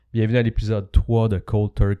Bienvenue à l'épisode 3 de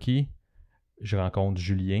Cold Turkey. Je rencontre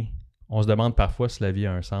Julien. On se demande parfois si la vie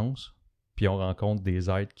a un sens, puis on rencontre des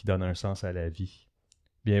êtres qui donnent un sens à la vie.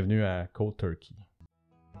 Bienvenue à Cold Turkey.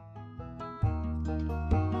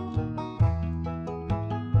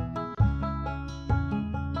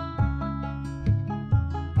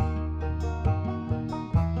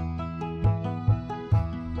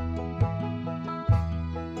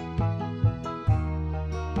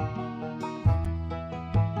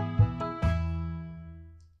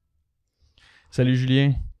 Salut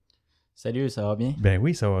Julien. Salut, ça va bien? Ben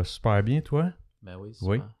oui, ça va super bien, toi? Ben oui, super.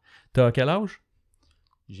 Oui. T'as quel âge?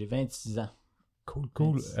 J'ai 26 ans. Cool.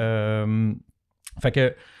 26 ans. Fait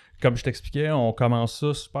que, comme je t'expliquais, on commence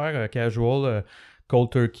ça super casual. Cold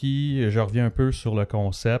Turkey, je reviens un peu sur le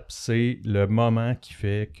concept. C'est le moment qui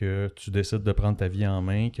fait que tu décides de prendre ta vie en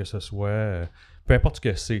main, que ce soit... peu importe ce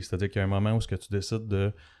que c'est. C'est-à-dire qu'il y a un moment où tu décides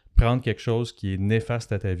de prendre quelque chose qui est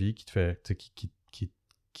néfaste à ta vie, qui te fait...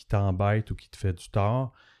 qui t'embête ou qui te fait du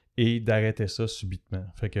tort, et d'arrêter ça subitement.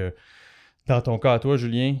 Fait que, dans ton cas à toi,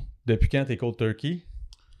 Julien, depuis quand t'es Cold Turkey?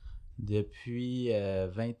 Depuis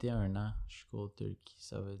 21 ans, je suis Cold Turkey.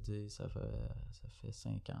 Ça veut dire, ça fait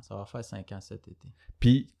 5 ans. Ça va faire 5 ans cet été.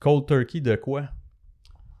 Puis, Cold Turkey de quoi?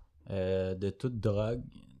 De toute drogue,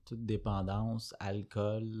 toute dépendance,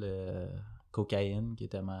 alcool, cocaïne, qui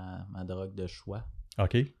était ma drogue de choix.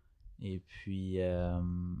 OK. Et puis,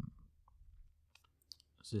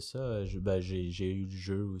 c'est ça. J'ai eu le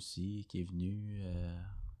jeu aussi qui est venu.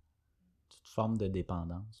 Toute forme de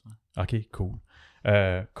dépendance. Ouais. OK, cool.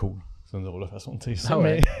 Cool. C'est une drôle de façon de dire ça. Ah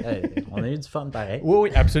ouais. Mais... Hey, on a eu du fun pareil.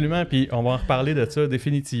 Oui, absolument. Puis on va en reparler de ça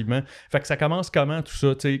définitivement. Fait que ça commence comment tout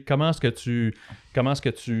ça? T'sais, comment est-ce que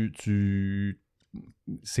tu...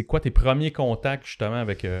 C'est quoi tes premiers contacts justement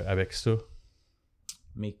avec ça?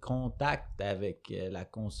 Mes contacts avec la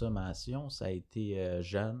consommation, ça a été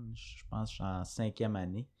jeune. Je pense que je suis en 5e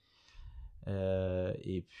année.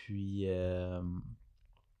 Et puis,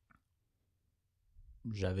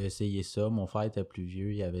 j'avais essayé ça. Mon frère était plus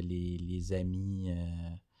vieux. Il y avait les amis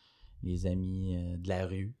de la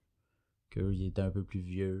rue. Qu'eux, ils étaient un peu plus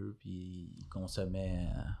vieux. Puis, ils consommaient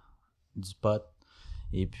du pot.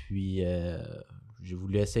 Et puis, j'ai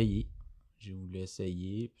voulu essayer.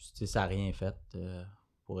 Puis, tu sais, ça n'a rien fait.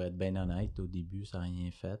 Pour être bien honnête, au début, ça n'a rien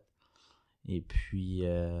fait. Et puis,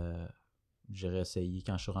 j'ai réessayé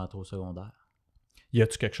quand je suis rentré au secondaire. Y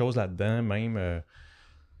a-tu quelque chose là-dedans, même...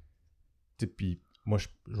 Puis moi, je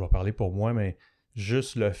vais parler pour moi, mais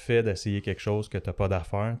juste le fait d'essayer quelque chose que t'as pas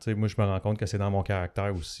d'affaires, moi, je me rends compte que c'est dans mon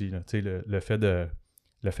caractère aussi. Là, le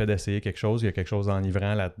fait d'essayer quelque chose, il y a quelque chose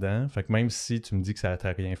d'enivrant là-dedans. Fait que même si tu me dis que ça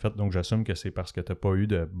t'a rien fait, donc j'assume que c'est parce que t'as pas eu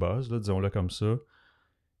de buzz, là, disons-le comme ça.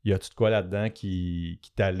 Y a-tu de quoi là-dedans qui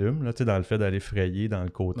t'allume, là, dans le fait d'aller frayer dans le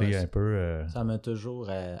côté un peu... Ça m'a toujours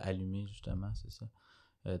allumé, justement, c'est ça.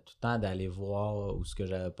 Tout le temps d'aller voir où ce que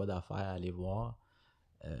j'avais pas d'affaires à aller voir.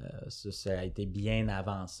 Ça a été bien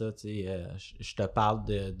avant ça, tu sais. Je te parle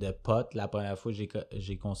de pot. La première fois que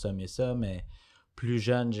j'ai consommé ça, mais plus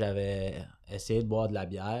jeune, j'avais essayé de boire de la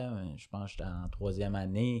bière. Je pense que j'étais en 3e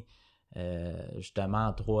année. Justement,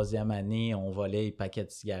 en 3e année, on volait les paquets de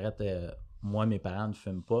cigarettes. Moi, mes parents ne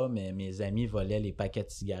fument pas, mais mes amis volaient les paquets de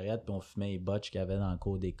cigarettes, puis on fumait les botches qu'il y avait dans le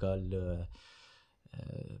cours d'école, là.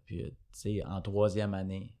 Puis, tu sais, en 3e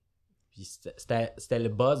année. Puis c'était le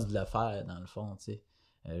buzz de le faire, dans le fond, tu sais.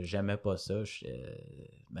 J'aimais pas ça.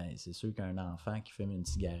 Ben, c'est sûr qu'un enfant qui fume une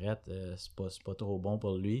cigarette, c'est pas trop bon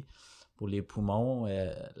pour lui. Pour les poumons,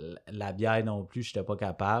 la bière non plus, j'étais pas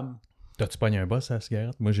capable. T'as-tu pogné un boss à la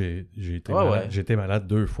cigarette? Moi, j'ai été malade. J'ai été malade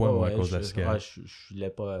 2 fois, moi, à cause de la cigarette. Je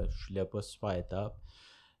filais pas super top.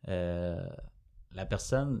 La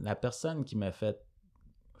personne qui m'a fait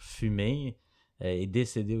fumer est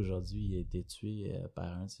décédée aujourd'hui. Il a été tué par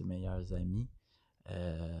un de ses meilleurs amis.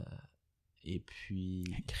 Et puis...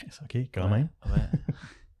 OK, quand même.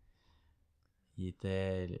 Ouais.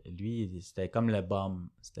 C'était comme le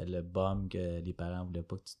bum. C'était le bum que les parents voulaient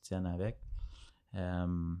pas que tu te tiennes avec.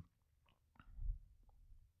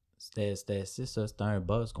 C'est ça, c'était un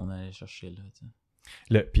buzz qu'on allait chercher là.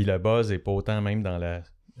 Puis le buzz est pas autant même dans la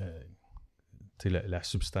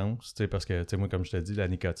substance, parce que moi, comme je te dis, la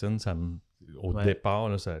nicotine, au départ,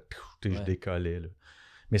 là, je décollais. Là.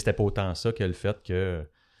 Mais c'était pas autant ça que le fait que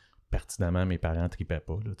pertinemment mes parents tripaient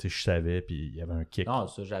pas. Là. Je savais, puis il y avait un kick. Non,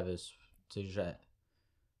 ça,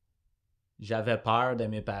 j'avais peur de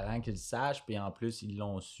mes parents qu'ils le sachent, puis en plus, ils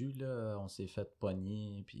l'ont su, là. On s'est fait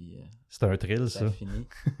pogner, puis... C'était un thrill, ça. Ça a fini.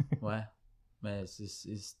 Ouais. Mais c'est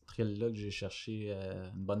ce thrill-là que j'ai cherché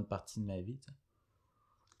une bonne partie de ma vie, t'sais.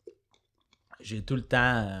 J'ai tout le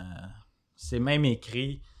temps... c'est même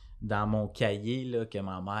écrit dans mon cahier là, que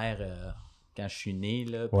ma mère, quand je suis né,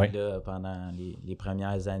 là, puis Ouais. là, pendant les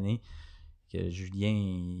premières années, que Julien,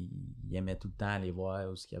 il aimait tout le temps aller voir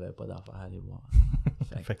où il n'y avait pas d'affaires à aller voir.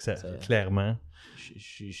 Fait que ça, clairement.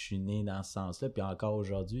 Je suis né dans ce sens-là. Puis encore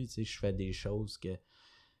aujourd'hui, tu sais, je fais des choses que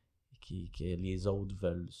les autres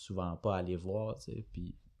veulent souvent pas aller voir, tu sais.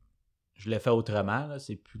 Puis je le fais autrement, là.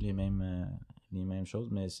 C'est plus les mêmes choses,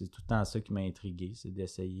 mais c'est tout le temps ça qui m'a intrigué, c'est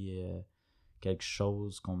d'essayer quelque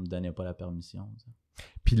chose qu'on me donnait pas la permission, tu sais.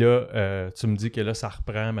 Puis là, tu me dis que là, ça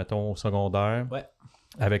reprend, mettons, au secondaire. Ouais.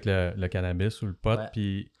 Avec le cannabis ou le pot.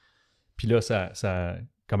 Ouais. Puis là, ça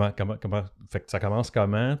comment fait que ça commence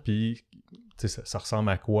comment? Puis ça ressemble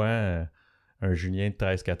à quoi un Julien de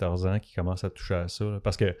 13-14 ans qui commence à toucher à ça? Là?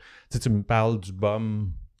 Parce que tu me parles du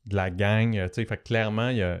bum de la gang, fait que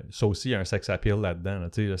clairement, ça aussi, il y a un sex appeal là-dedans. Là,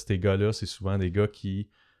 là, ces gars-là, c'est souvent des gars qui,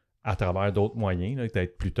 à travers d'autres moyens, là,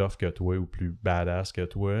 peut-être plus tough que toi ou plus badass que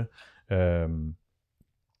toi,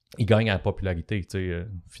 ils gagnent en popularité.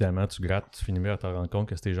 Finalement, tu grattes, tu finis mieux à te rendre compte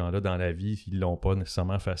que ces gens-là, dans la vie, ils l'ont pas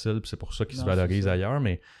nécessairement facile, puis c'est pour ça qu'ils se valorisent ailleurs.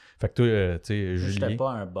 Mais, fait que toi, Julien... J'étais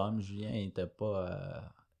pas un bum. Julien, il était pas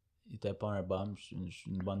un bum. Je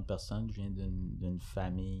suis une bonne personne. Je viens d'une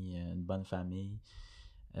famille, une bonne famille.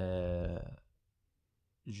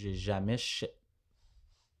 J'ai jamais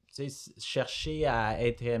cherché à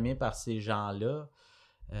être aimé par ces gens-là.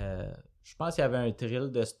 Je pense qu'il y avait un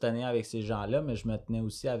thrill de se tenir avec ces gens-là, mais je me tenais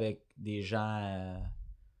aussi avec des gens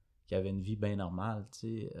qui avaient une vie bien normale, tu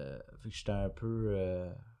sais. Fait que j'étais un peu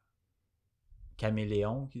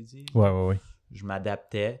caméléon, qu'ils disent. Ouais. Je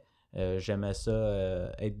m'adaptais. J'aimais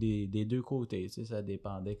ça être des deux côtés, tu sais. Ça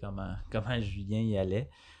dépendait comment Julien y allait.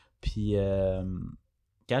 Puis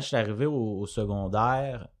quand je suis arrivé au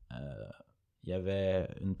secondaire, il y avait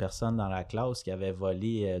une personne dans la classe qui avait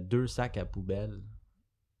volé 2 sacs à poubelle.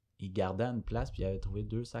 Il gardait une place, puis il avait trouvé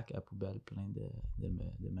 2 sacs à poubelle pleins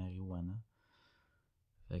de marijuana.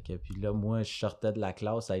 Fait que, puis là, moi, je sortais de la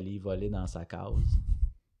classe à aller voler dans sa case.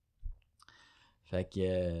 Fait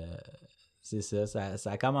que, c'est ça,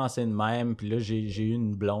 ça a commencé de même. Puis là, j'ai eu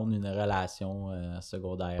une blonde, une relation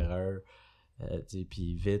secondaire 1.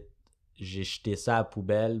 Puis vite, j'ai jeté ça à la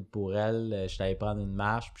poubelle pour elle. J'étais allé prendre une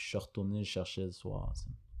marche, puis je suis retourné le chercher le soir.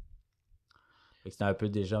 T'sais. Fait que c'était un peu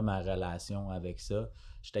déjà ma relation avec ça.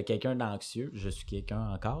 J'étais quelqu'un d'anxieux. Je suis quelqu'un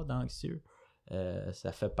encore d'anxieux.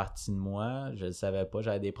 Ça fait partie de moi. Je le savais pas.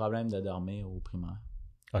 J'avais des problèmes de dormir au primaire.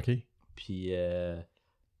 OK. Puis, c'est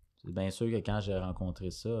bien sûr que quand j'ai rencontré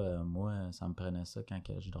ça, moi, ça me prenait ça quand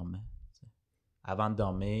que je dormais. T'sais. Avant de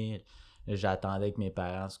dormir, j'attendais que mes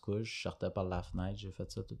parents se couchent. Je sortais par la fenêtre. J'ai fait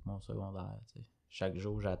ça tout mon secondaire. T'sais. Chaque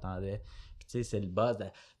jour, j'attendais. Puis, tu sais, c'est le buzz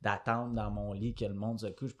d'attendre dans mon lit que le monde se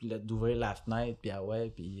couche, puis là, d'ouvrir la fenêtre, puis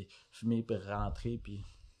puis fumer, puis rentrer, puis...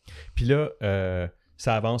 Puis là,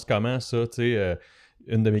 ça avance comment, ça?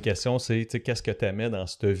 Une de mes questions, c'est qu'est-ce que tu aimais dans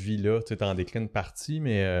cette vie-là? Tu t'en décris une partie,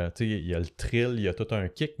 mais il y a le thrill, il y a tout un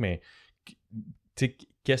kick, mais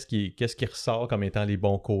qu'est-ce qui ressort comme étant les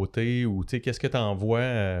bons côtés? Ou qu'est-ce que tu en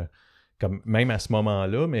vois comme, même à ce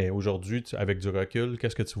moment-là, mais aujourd'hui, avec du recul,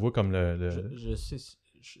 qu'est-ce que tu vois comme Je sais,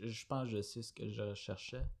 je pense que je sais ce que je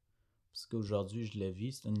recherchais. Parce qu'aujourd'hui, je le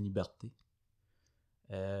vis, c'est une liberté.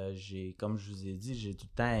 Comme je vous ai dit, j'ai tout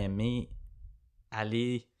le temps aimé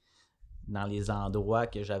aller dans les endroits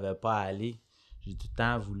que j'avais pas à aller. J'ai tout le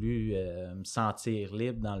temps voulu me sentir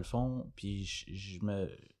libre dans le fond, puis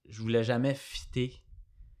je voulais jamais fitter,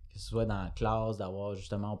 que ce soit dans la classe, d'avoir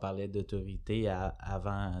justement, on parlait d'autorité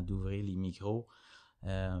avant d'ouvrir les micros.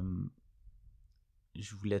 Je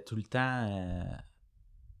voulais tout le temps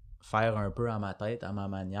faire un peu à ma tête, à ma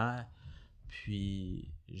manière.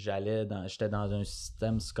 Puis j'étais dans un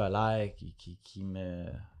système scolaire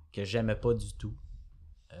que j'aimais pas du tout.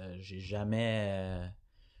 J'ai jamais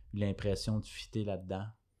eu l'impression de fitter là-dedans.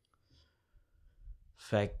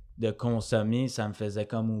 Fait que de consommer, ça me faisait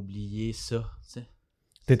comme oublier ça, tu sais.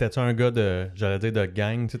 T'étais-tu un gars de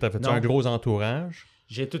gang? T'as fait-tu un gros entourage?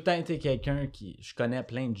 J'ai tout le temps été quelqu'un je connais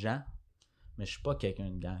plein de gens, mais je suis pas quelqu'un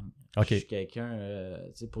de gang. Okay. Je suis quelqu'un,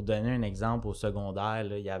 pour donner un exemple, au secondaire,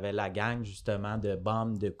 là, il y avait la gang justement de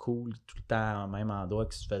bums, de cool, tout le temps au même endroit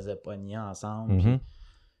qui se faisaient pogner ensemble.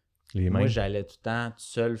 Mm-hmm. Moi, j'allais tout le temps tout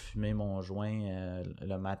seul fumer mon joint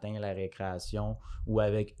le matin à la récréation ou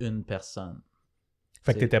avec une personne.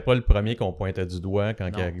 Fait que t'étais pas le premier qu'on pointait du doigt quand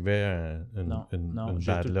il arrivait une non, bad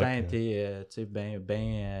j'ai tout le luck, temps été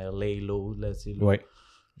ben lay low, là, tu sais. Ouais.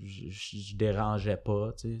 Je dérangeais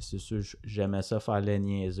pas, tu sais. C'est sûr, j'aimais ça faire le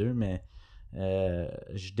niaiseux, mais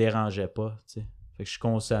je dérangeais pas, tu sais. Fait que je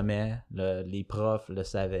consommais, les profs le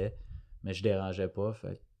savaient, mais je dérangeais pas,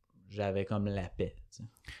 fait que j'avais comme la paix. T'sais.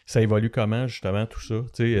 Ça évolue comment, justement, tout ça?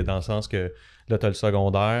 Tu sais, dans le sens que là, tu as le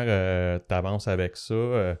secondaire, tu avances avec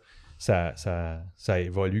ça, ça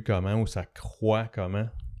évolue comment ou ça croît comment?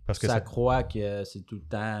 Parce que Ça croit que c'est tout le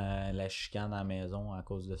temps la chicane à la maison à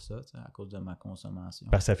cause de ça, à cause de ma consommation.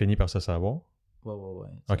 Parce que ça finit par se savoir? Ouais.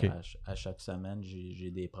 OK. À chaque semaine,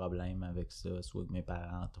 j'ai des problèmes avec ça, soit que mes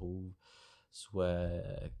parents trouvent, soit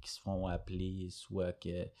qu'ils se font appeler, soit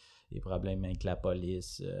que des problèmes avec la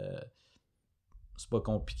police. C'est pas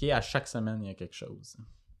compliqué, à chaque semaine, il y a quelque chose.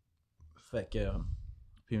 Fait que...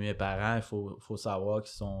 Puis mes parents, il faut savoir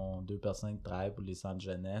qu'ils sont 2 personnes qui travaillent pour les centres de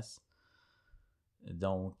jeunesse.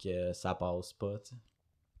 Donc, ça passe pas, tu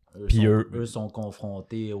sais. Eux sont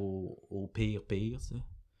confrontés au pire, tu sais.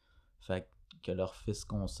 Fait que leur fils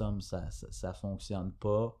consomme, ça fonctionne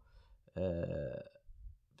pas. Tu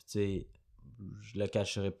sais, je le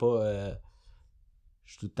cacherai pas.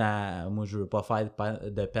 Je suis tout le temps... Moi, je veux pas faire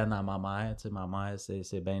de peine à ma mère, tu sais. Ma mère,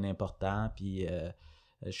 c'est bien important, puis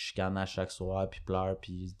je chicane à chaque soir, puis pleure,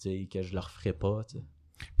 puis dis que je le referai pas, tu sais.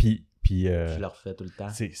 Puis Je le refais tout le temps.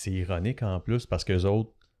 C'est ironique en plus parce qu'eux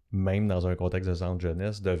autres, même dans un contexte de centre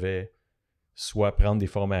jeunesse, devaient soit prendre des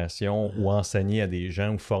formations ou enseigner à des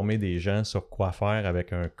gens ou former des gens sur quoi faire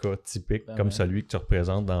avec un cas typique comme celui que tu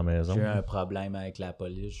représentes dans la maison. J'ai eu un problème avec la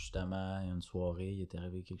police, justement. Une soirée, il est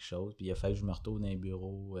arrivé quelque chose. Puis il a fallu que je me retrouve dans les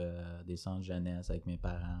bureaux des centres jeunesse avec mes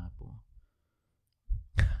parents.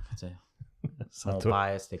 Mon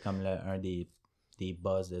père, c'était comme un des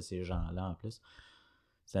boss de ces gens-là en plus.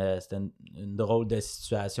 C'était une drôle de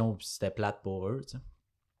situation, puis c'était plate pour eux, tu sais.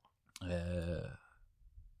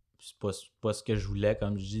 C'est pas ce que je voulais,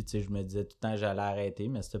 comme je dis, tu sais, je me disais tout le temps que j'allais arrêter,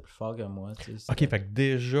 mais c'était plus fort que moi, tu sais. OK, fait que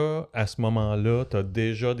déjà, à ce moment-là, t'as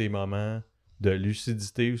déjà des moments de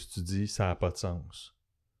lucidité où tu dis « ça n'a pas de sens ».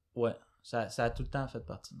 Ouais, ça a tout le temps fait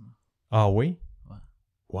partie de moi. Ah oui? Ouais.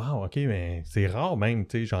 Wow, OK, mais c'est rare même,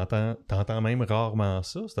 tu sais, t'entends même rarement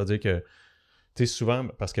ça, c'est-à-dire que, tu sais, souvent,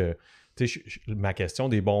 parce que, tu sais, ma question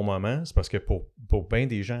des bons moments, c'est parce que pour bien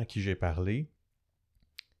des gens à qui j'ai parlé,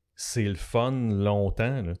 c'est le fun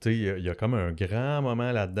longtemps, tu sais, il y a comme un grand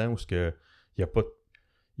moment là-dedans où il n'y a pas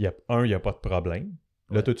il y a pas de problème.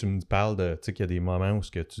 Là, Ouais. toi, tu me parles de, tu sais, qu'il y a des moments où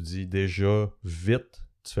ce que tu dis déjà vite,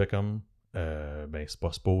 tu fais comme, ben, c'est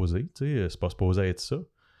pas supposé, tu sais, c'est pas supposé être ça.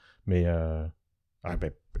 Mais,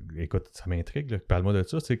 ben, écoute, ça m'intrigue, là. Parle-moi de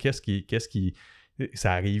ça, tu sais, qu'est-ce qui,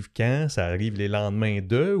 ça arrive quand? Ça arrive les lendemains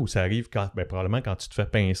d'eux ou ça arrive quand, ben, probablement quand tu te fais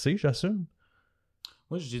pincer, j'assume?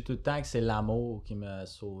 Moi, je dis tout le temps que c'est l'amour qui m'a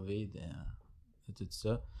sauvé de tout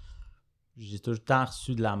ça. J'ai tout le temps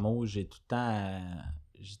reçu de l'amour. J'ai tout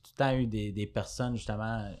le temps eu des personnes,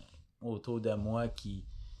 justement, autour de moi qui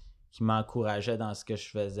m'encourageaient dans ce que je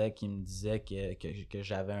faisais, qui me disaient que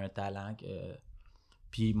j'avais un talent.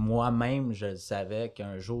 Puis moi-même, je savais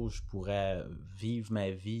qu'un jour, je pourrais vivre ma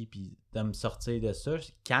vie puis de me sortir de ça.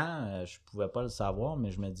 Quand, je pouvais pas le savoir,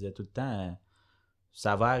 mais je me disais tout le temps...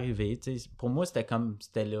 ça va arriver, tu sais. Pour moi,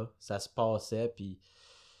 c'était là, ça se passait, puis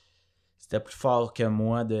c'était plus fort que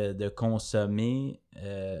moi de consommer,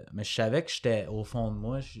 mais je savais que j'étais, au fond de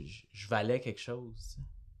moi, je valais quelque chose, t'sais.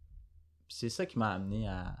 Puis c'est ça qui m'a amené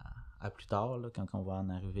à plus tard, là, quand on va en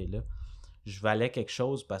arriver là. Je valais quelque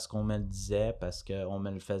chose parce qu'on me le disait, parce qu'on me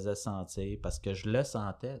le faisait sentir, parce que je le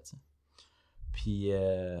sentais, tu sais. Puis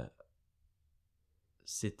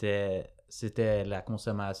c'était la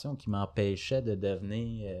consommation qui m'empêchait de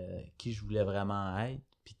devenir qui je voulais vraiment être,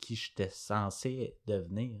 puis qui j'étais censé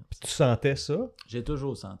devenir. Puis tu sentais ça? J'ai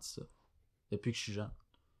toujours senti ça, depuis que je suis jeune.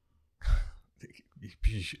 Et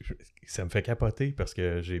puis, ça me fait capoter parce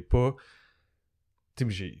que j'ai pas... Tu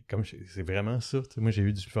sais, c'est vraiment ça. Moi, j'ai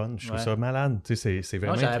eu du fun. Je trouve ça malade. Tu sais, c'est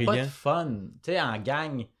vraiment j'avais intriguant. Pas de fun. Tu sais, en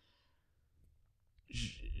gang...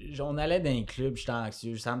 on allait dans un club, j'étais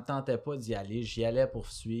anxieux, ça me tentait pas d'y aller, j'y allais pour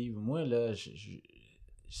suivre. Moi, là,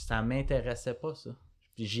 ça m'intéressait pas, ça.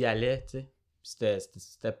 Puis j'y allais, tu sais.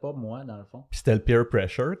 C'était pas moi, dans le fond. Puis c'était le peer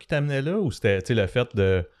pressure qui t'amenait là ou c'était, tu sais, le fait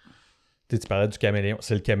de... Tu parlais du caméléon.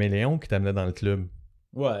 C'est le caméléon qui t'amenait dans le club.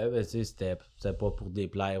 Ouais, ben tu sais, c'était pas pour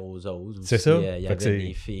déplaire aux autres. C'est ça. Il y avait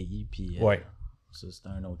des filles, puis ça, c'était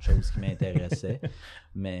une autre chose qui m'intéressait.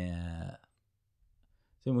 Mais...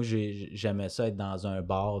 tu sais, moi, j'aimais ça être dans un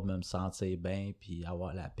bar, me sentir bien, puis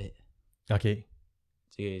avoir la paix. OK. Tu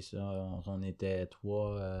sais, ça, on était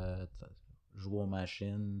 3, jouer aux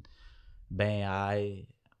machines, ben high.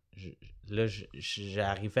 Là,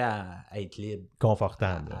 j'arrivais à être libre.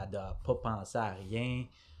 Confortable. À ne pas penser à rien,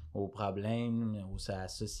 aux problèmes, à la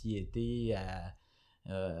société, à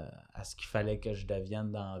ce qu'il fallait que je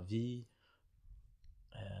devienne dans la vie.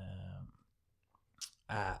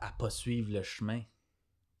 À pas suivre le chemin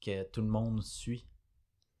que tout le monde suit.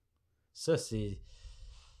 Ça,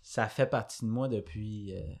 ça fait partie de moi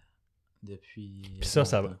depuis Puis ça,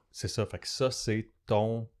 c'est ça. Fait que ça, c'est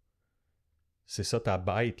ça ta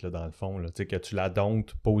bête, là, dans le fond. Là. Tu sais, que tu la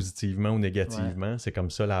domptes positivement ou négativement, c'est comme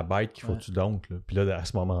ça la bête qu'il faut que tu domptes. Là. Puis là, à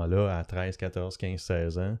ce moment-là, à 13, 14, 15,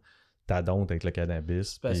 16 ans, t'as domptes avec le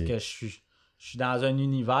cannabis. Parce que je suis dans un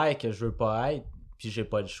univers que je veux pas être, puis j'ai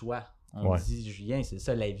pas le choix. On me dit, Julien, c'est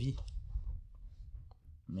ça la vie.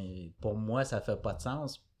 Mais pour moi, ça fait pas de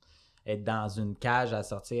sens. Être dans une cage à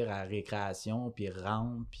sortir à récréation, puis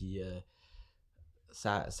rentrer, puis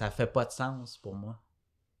ça fait pas de sens pour moi.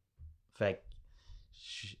 Fait que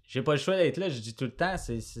j'ai pas le choix d'être là. Je dis tout le temps,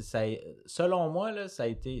 selon moi, là, ça a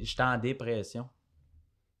été. J'étais en dépression.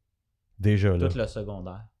 Déjà là. Tout le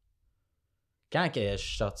secondaire. Quand je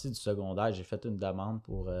suis sorti du secondaire, j'ai fait une demande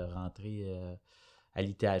pour rentrer à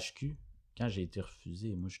l'ITHQ. Quand j'ai été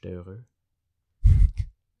refusé, moi j'étais heureux.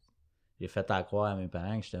 J'ai fait à croire à mes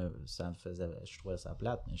parents que je trouvais ça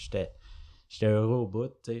plate, mais j'étais heureux au bout,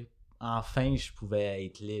 tu sais. Enfin, je pouvais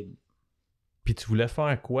être libre. Puis tu voulais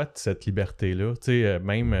faire quoi de cette liberté-là? Tu sais,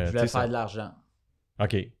 même... Je voulais faire de l'argent.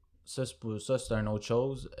 OK. Ça, c'est une autre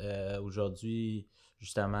chose. Aujourd'hui,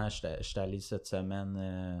 justement, je suis allé cette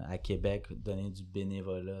semaine à Québec donner du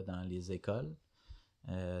bénévolat dans les écoles.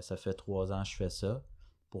 Ça fait 3 ans que je fais ça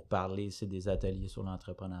pour parler ici des ateliers sur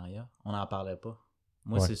l'entrepreneuriat. On n'en parlait pas.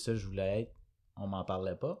 Moi, c'est ça que je voulais être. On m'en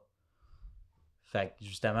parlait pas. Fait que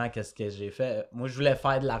justement, qu'est-ce que j'ai fait? Moi, je voulais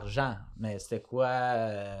faire de l'argent. Mais c'était quoi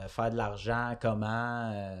faire de l'argent?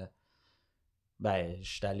 Comment? Je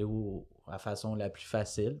suis allé à la façon la plus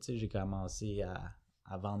facile. Tu sais, j'ai commencé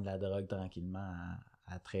à vendre de la drogue tranquillement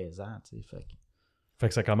à 13 ans. Tu sais, fait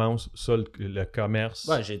que ça commence, ça, le commerce.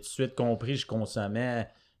 Ouais, j'ai tout de suite compris, je consommais.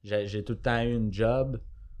 J'ai tout le temps eu une job.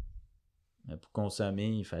 Mais pour consommer,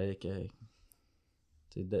 il fallait que...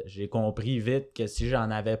 J'ai compris vite que si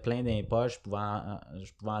j'en avais plein d'impoches, je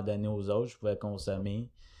pouvais en donner aux autres, je pouvais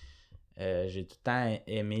consommer. J'ai tout le temps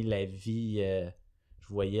aimé la vie. Je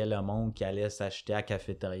voyais le monde qui allait s'acheter à la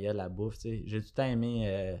cafétéria la bouffe. T'sais. J'ai tout le temps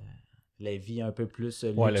aimé la vie un peu plus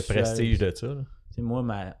luxueuse. Ouais, le prestige de ça.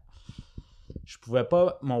 Moi, je pouvais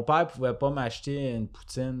pas. Mon père pouvait pas m'acheter une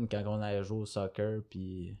poutine quand on allait jouer au soccer,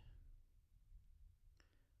 puis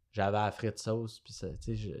j'avais la frite sauce, puis ça,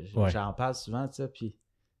 j'en parle souvent de ça, puis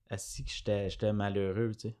assis que j'étais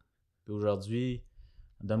malheureux, tu sais. Puis aujourd'hui,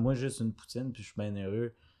 donne-moi juste une poutine, puis je suis bien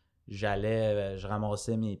heureux. Je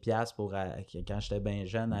ramassais mes piastres pour, quand j'étais bien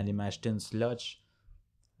jeune, aller m'acheter une slotch.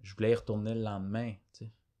 Je voulais y retourner le lendemain, tu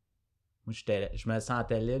sais. Moi, je me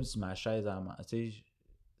sentais libre sur ma chaise à moi, tu sais.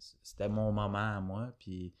 C'était mon moment à moi,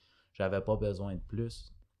 puis j'avais pas besoin de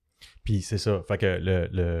plus. Puis c'est ça, fait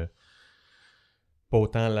que pas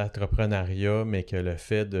autant l'entrepreneuriat, mais que le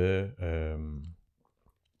fait de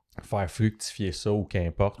faire fructifier ça ou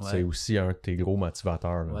qu'importe, c'est aussi un de tes gros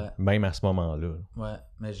motivateurs, là, même à ce moment-là. Ouais,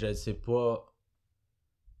 mais je sais pas.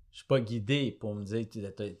 Je suis pas guidé pour me dire que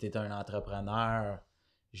t'es un entrepreneur.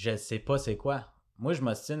 Je sais pas c'est quoi. Moi, je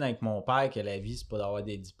m'ostine avec mon père que la vie, c'est pas d'avoir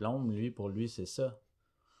des diplômes. Pour lui, c'est ça.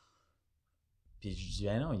 Puis je dis,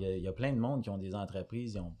 non, il y a plein de monde qui ont des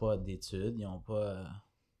entreprises, ils ont pas d'études, ils ont pas...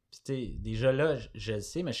 Puis tu sais, déjà là, je le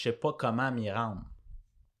sais, mais je sais pas comment m'y rendre.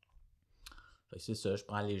 Fait que c'est ça, je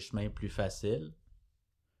prends les chemins plus faciles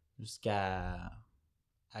jusqu'à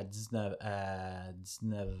 19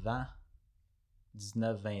 ans,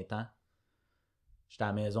 19-20 ans. J'étais à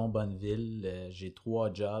la maison Bonneville, j'ai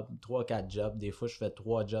 3-4 jobs. Des fois, je fais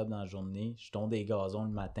 3 jobs dans la journée. Je tombe des gazons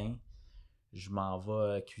le matin. Je m'en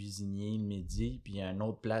vais cuisinier le midi, puis il y a une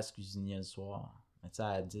autre place cuisinier le soir. Mais tu sais,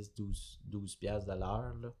 à 10-12 piastres de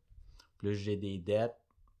l'heure, là. Plus j'ai des dettes,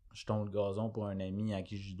 je tombe le gazon pour un ami à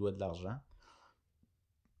qui je dois de l'argent.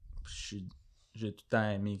 J'ai tout le temps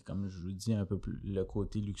aimé, comme je vous dis, un peu plus le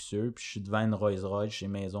côté luxueux. Puis je suis devant une Rolls-Royce chez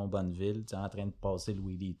Maison Bonneville, en train de passer le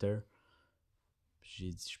Weed Eater. Puis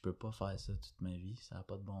j'ai dit, je peux pas faire ça toute ma vie, ça n'a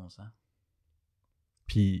pas de bon sens.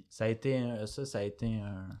 Puis ça a été un...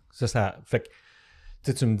 Fait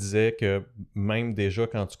que tu me disais que même déjà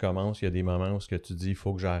quand tu commences, il y a des moments où ce que tu dis il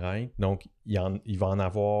faut que j'arrête. Donc, il va en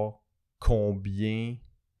avoir combien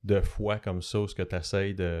de fois comme ça où ce que tu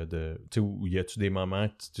essaies tu sais, où y a-tu des moments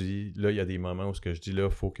que tu dis là, il y a des moments où ce que je dis là,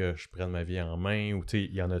 il faut que je prenne ma vie en main, ou tu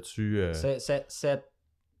sais, y en a-tu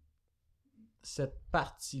Cette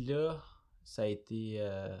partie-là, ça a été...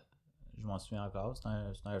 je m'en souviens encore, c'est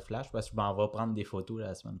un flash parce que je m'en vais prendre des photos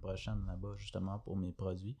la semaine prochaine là-bas justement pour mes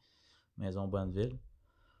produits Maison Bonneville.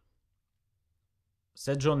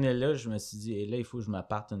 Cette journée-là, je me suis dit, et là, il faut que je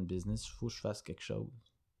m'apparte une business, il faut que je fasse quelque chose.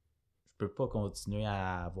 Je peux pas continuer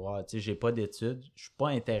à avoir, tu sais, j'ai pas d'études, je suis pas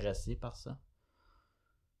intéressé par ça.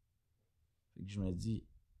 Fait que je me dis,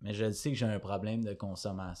 Mais je sais que j'ai un problème de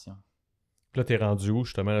consommation. Puis là, t'es rendu où,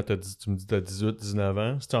 justement? Là, tu me dis que t'as 18, 19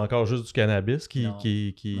 ans. C'est encore juste du cannabis Non.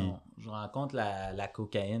 qui... Non, je rencontre la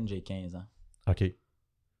cocaïne, j'ai 15 ans. OK.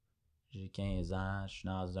 J'ai 15 ans, je suis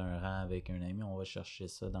dans un rang avec un ami, on va chercher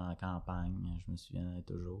ça dans la campagne, je me souviens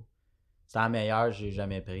toujours. C'est la meilleure que j'ai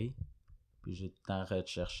jamais pris. Puis j'ai tout le temps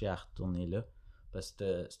recherché à retourner là. Parce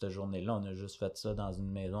que cette journée-là, on a juste fait ça dans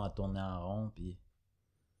une maison à tourner en rond. Puis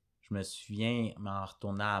je me souviens m'en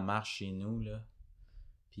retournant à la marche chez nous, là.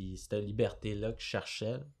 Puis cette liberté-là que je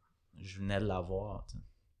cherchais, je venais de l'avoir. T'sais.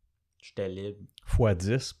 J'étais libre.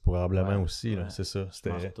 x10 probablement Ouais, aussi, là, ouais. c'est ça. Je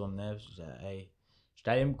m'en retournais, je disais, hey.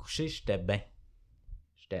 J'étais allé me coucher, j'étais bien.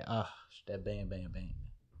 J'étais bien.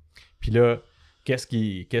 Puis là, qu'est-ce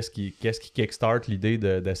qui kickstart l'idée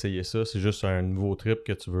d'essayer ça? C'est juste un nouveau trip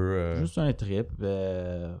que tu veux... Juste un trip.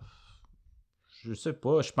 Je sais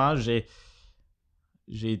pas, je pense que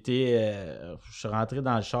j'ai été... je suis rentré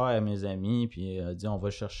dans le char avec mes amis, puis a dit on va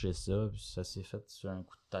chercher ça, puis ça s'est fait sur un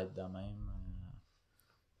coup de tête de même.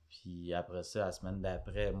 Puis après ça, la semaine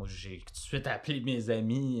d'après, moi j'ai tout de suite appelé mes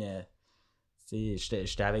amis.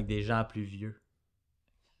 J'étais avec des gens plus vieux,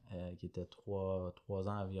 qui étaient 3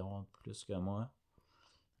 ans environ plus que moi.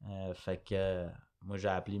 Fait que moi j'ai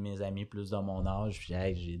appelé mes amis plus de mon âge, puis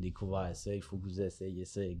hey, j'ai découvert ça, il faut que vous essayiez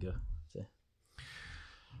ça, les gars. T'sais.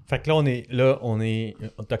 Fait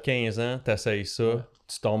que t'as 15 ans, t'essayes ça, Ouais.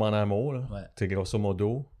 tu tombes en amour, là. Ouais. T'es grosso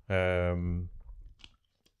modo. Fait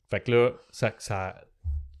que là, ça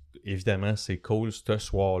évidemment, c'est cool ce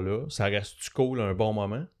soir-là. Ça reste-tu cool un bon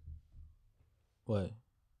moment? Ouais,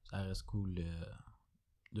 ça reste cool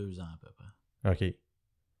 2 ans à peu près. OK.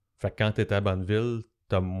 Fait que quand t'es à Bonneville,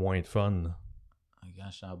 t'as moins de fun. Quand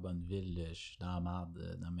je suis à Bonneville, je suis dans la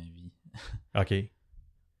merde dans ma vie. OK. Je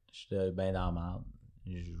suis bien dans la merde.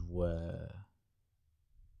 Je vois...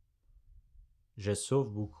 Je souffre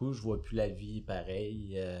beaucoup, je vois plus la vie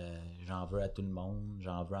pareil. J'en veux à tout le monde,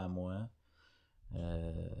 j'en veux à moi.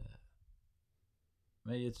 Mais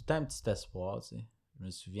il y a tout le temps un petit espoir, tu sais. Je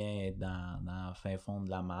me souviens être dans le fin fond de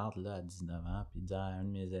la marde là, à 19 ans, puis dire à un de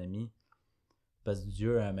mes amis, parce que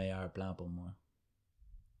Dieu a un meilleur plan pour moi.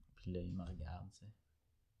 Puis là, il me regarde, tu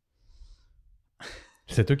sais.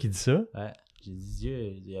 C'est toi qui dis ça? Ouais, j'ai dit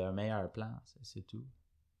Dieu, il a un meilleur plan, c'est tout.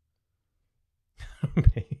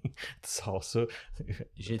 Mais tu sors ça.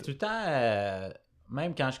 J'ai tout le temps,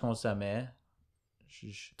 même quand je consommais,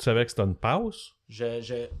 Tu savais que c'était une pause?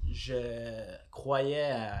 je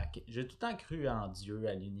croyais à... J'ai tout le temps cru en Dieu,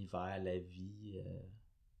 à l'univers, à la vie.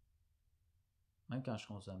 Même quand je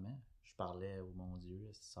consommais, je parlais au mon Dieu,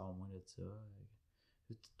 sors-moi de ça.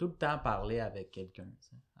 J'ai tout le temps parlé avec quelqu'un,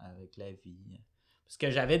 avec la vie. Parce que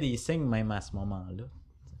j'avais des signes même à ce moment-là.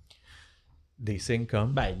 Des signes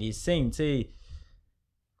comme? Ben, les signes, tu sais...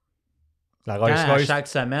 La Quand à Rolls-Royce. chaque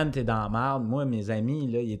semaine, t'es dans la merde, moi, mes amis,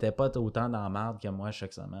 là, ils étaient pas autant dans la merde que moi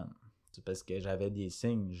chaque semaine. C'est parce que j'avais des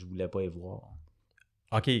signes, je voulais pas y voir.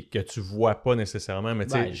 OK, que tu vois pas nécessairement, mais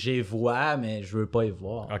tu sais... Ben, j'y vois, mais je veux pas y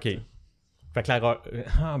voir. OK. Fait que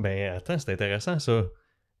Ah, ben, attends, c'est intéressant, ça.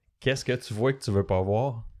 Qu'est-ce que tu vois que tu veux pas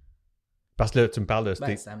voir? Parce que là, tu me parles de...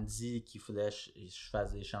 Ben, ça me dit qu'il faudrait que je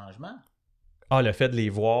fasse des changements. Ah, le fait de les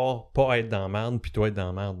voir, pas être dans la merde, puis toi être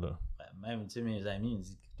dans la merde, là. Ben, même, tu sais, mes amis, ils me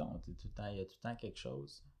disent il y a tout le temps quelque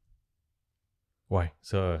chose. Ouais,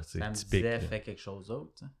 ça, c'est ça me typique. disait, fais quelque chose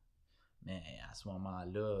d'autre. T'sais. Mais à ce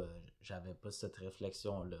moment-là, j'avais pas cette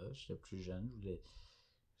réflexion-là. J'étais plus jeune.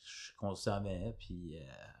 Je consommais, puis...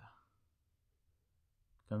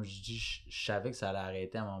 comme je dis, je savais que ça allait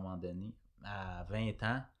arrêter à un moment donné. À 20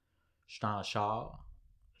 ans, je suis en char.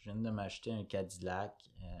 Je viens de m'acheter un Cadillac.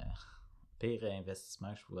 Pire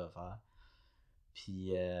investissement que je pouvais faire.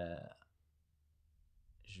 Puis,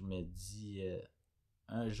 je me dis,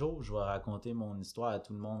 un jour, je vais raconter mon histoire à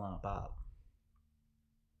tout le monde en parle.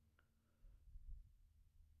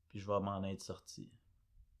 Puis, je vais m'en être sorti.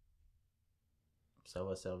 Puis, ça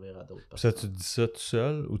va servir à d'autres personnes. Ça, tu dis ça tout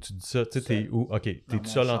seul ou tu dis ça, tu sais, t'es où? OK, t'es dans tout mon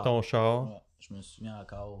seul dans char. ton char. Ouais, je me souviens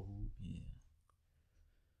encore où.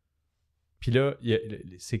 Puis là,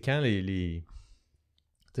 c'est quand tu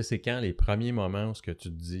sais, c'est quand les premiers moments où ce que tu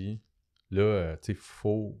te dis, là, tu sais,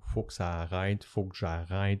 faut que ça arrête, faut que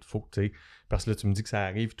j'arrête, faut que, tu sais, parce que là, tu me dis que ça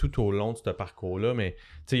arrive tout au long de ce parcours-là, mais,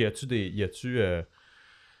 tu sais, y a-tu...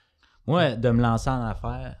 Moi, de me lancer en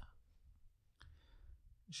affaires,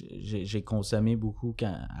 j'ai consommé beaucoup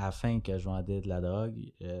à la fin que je vendais de la drogue.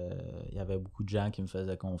 Il y avait beaucoup de gens qui me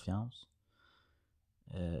faisaient confiance.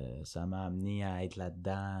 Ça m'a amené à être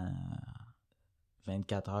là-dedans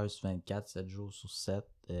 24 heures sur 24, 7 jours sur 7,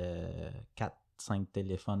 4-5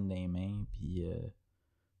 téléphones dans les mains, puis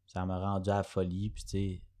ça m'a rendu à la folie. Puis tu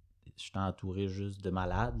sais, j'étais entouré juste de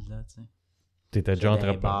malades, là, tu sais. T'étais déjà J'étais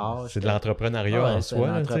dans les bars, C'est de l'entrepreneuriat en c'était soi,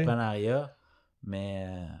 de là, tu sais. l'entrepreneuriat,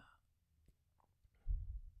 mais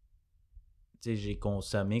tu sais, j'ai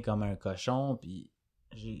consommé comme un cochon, puis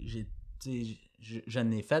tu sais, je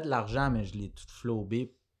n'ai fait de l'argent, mais je l'ai tout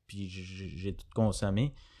flobé, puis j'ai tout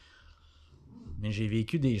consommé. Mais j'ai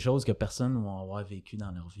vécu des choses que personne ne va avoir vécu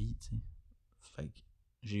dans leur vie, tu sais. Fait que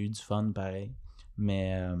j'ai eu du fun pareil.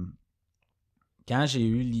 Mais quand j'ai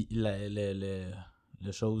eu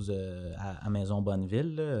le chose à Maison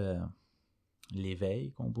Bonneville, là,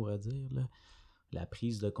 l'éveil, qu'on pourrait dire, là, la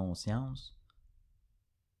prise de conscience,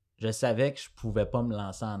 je savais que je pouvais pas me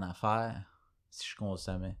lancer en affaires si je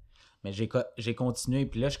consommais. Mais j'ai continué,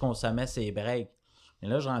 puis là, je consommais ces breaks. Mais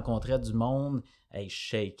là, je rencontrais du monde, hey, je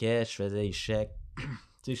shakeais, je faisais échec. Tu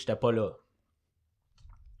sais, j'étais pas là.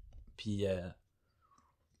 Puis,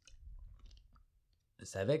 je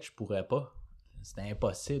savais que je pourrais pas. C'était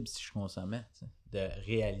impossible si je consommais, tu sais, de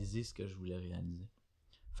réaliser ce que je voulais réaliser.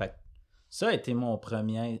 Fait que ça a été ma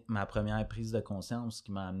première prise de conscience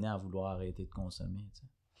qui m'a amené à vouloir arrêter de consommer, tu sais.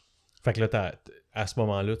 Fait que là, à ce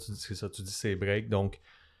moment-là, tu dis c'est ça, tu dis c'est break, donc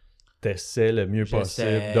t'essaies le mieux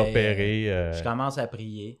possible d'opérer. Je commence à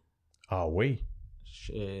prier. Ah oui?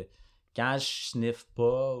 Quand je sniffe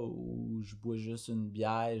pas ou je bois juste une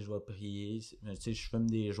bière, je vais prier. Tu sais, je fume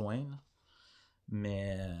des joints, là.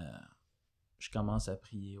 Mais je commence à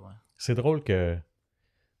prier, ouais. C'est drôle que,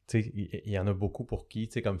 tu sais, il y en a beaucoup pour qui,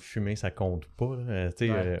 tu sais, comme fumer, ça compte pas. Tu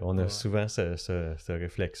sais, on a souvent ce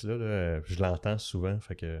réflexe-là. Là. Je l'entends souvent,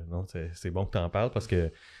 fait que non, c'est bon que tu en parles parce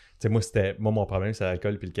que, tu sais, moi, mon problème, c'est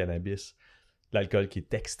l'alcool puis le cannabis. L'alcool qui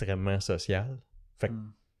est extrêmement social. Fait que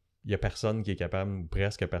il y a personne qui est capable, ou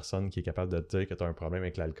presque personne qui est capable de te dire que tu as un problème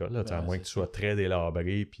avec l'alcool, là, à moins que tu sois très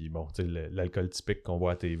délabré, puis bon, tu sais, l'alcool typique qu'on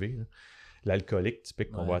voit à TV, là. L'alcoolique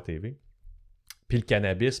typique qu'on voit à TV. Puis le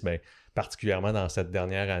cannabis, ben, particulièrement dans cette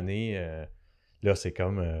dernière année, là, c'est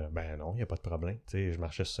comme, ben non, il n'y a pas de problème. Tu sais, je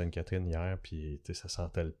marchais sur Sainte-Catherine hier, puis ça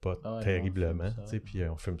sentait le pot terriblement. Puis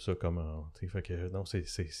on fume ça comme... fait que non,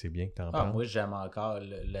 c'est bien que tu en parles. Moi, j'aime encore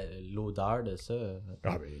l'odeur de ça.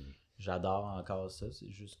 Ah ben... J'adore encore ça. C'est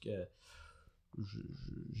juste que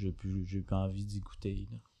j'ai plus envie d'y goûter.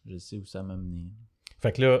 Là. Je sais où ça m'a mené.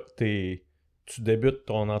 Fait que là, tu débutes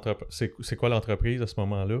ton entreprise. C'est quoi l'entreprise à ce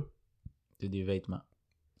moment-là? C'est des vêtements.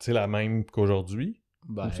 C'est la même qu'aujourd'hui?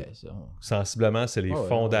 Ben, sensiblement, c'est les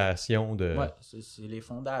fondations de... Ouais, c'est les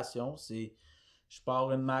fondations. Je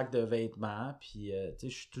pars une marque de vêtements, puis tu sais,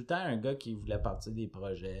 je suis tout le temps un gars qui voulait partir des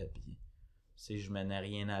projets, puis je menais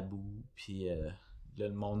rien à bout, puis là,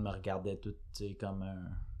 le monde me regardait tout, tu sais, comme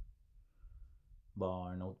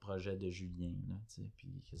un autre projet de Julien, là, tu sais,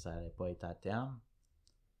 puis que ça allait pas être à terme.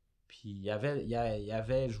 Puis il y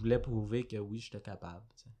avait, je voulais prouver que oui, j'étais capable,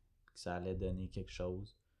 tu sais, que ça allait donner quelque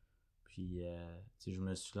chose. Puis, tu sais, je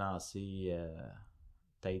me suis lancé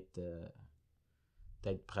tête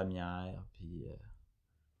première, puis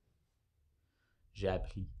j'ai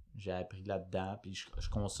appris là-dedans, puis je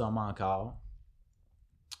consomme encore.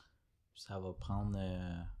 Puis ça va prendre...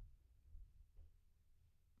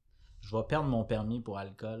 je vais perdre mon permis pour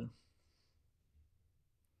alcool.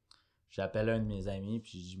 J'appelle un de mes amis,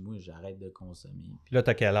 puis je dis, moi, j'arrête de consommer. Puis là,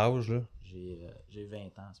 t'as quel âge, là? J'ai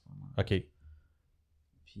 20 ans à ce moment-là. OK.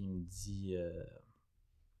 Puis il me dit,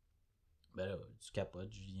 ben là, tu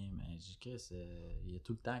capotes, Julien, mais je dis, Chris, il y a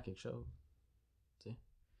tout le temps quelque chose. T'sais.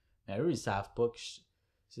 Mais eux, ils savent pas que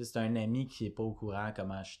c'est un ami qui est pas au courant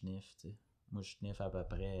comment je sniffe. T'sais. Moi, je sniffe à peu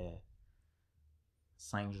près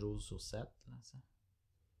 5 jours sur 7. Là,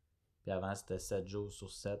 puis avant, c'était 7 jours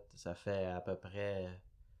sur 7. Ça fait à peu près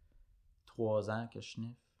 3 ans que je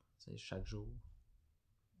sniffe, chaque jour.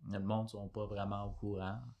 Le monde ne sont pas vraiment au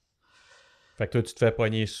courant. Fait que toi, tu te fais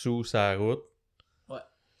pogner sous sa route. Ouais.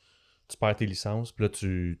 Tu perds tes licences, puis là,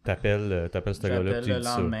 tu t'appelles ce gars-là. J'appelle le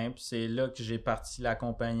lendemain, puis c'est là que j'ai parti la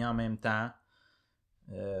compagnie en même temps.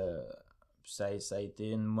 Ça a été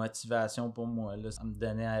une motivation pour moi. Là. Ça me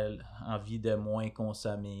donnait envie de moins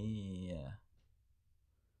consommer. Et,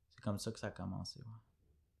 c'est comme ça que ça a commencé.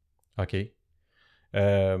 Ouais. OK.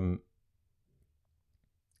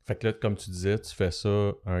 Fait que là, comme tu disais, tu fais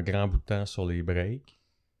ça un grand bout de temps sur les breaks.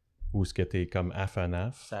 Ou est-ce que t'es comme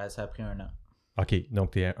half-and-half? Ça a pris 1 an. OK,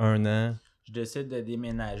 donc t'es à 1 an. Je décide de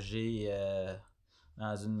déménager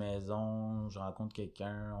dans une maison. Je rencontre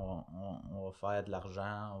quelqu'un. On va faire de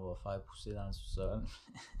l'argent. On va faire pousser dans le sous-sol.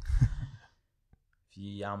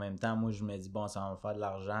 Puis en même temps, moi, je me dis, bon, ça va me faire de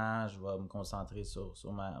l'argent. Je vais me concentrer sur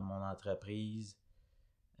mon entreprise.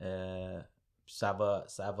 Puis ça va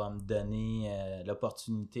me donner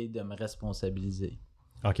l'opportunité de me responsabiliser.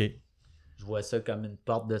 OK. Je vois ça comme une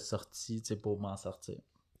porte de sortie, tu sais, pour m'en sortir.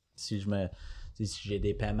 si j'ai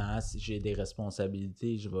des paiements, si j'ai des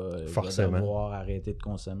responsabilités, je vais devoir arrêter de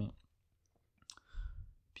consommer.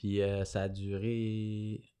 Puis ça a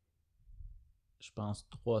duré, je pense,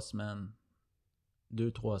 3 semaines.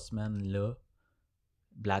 2-3 semaines là.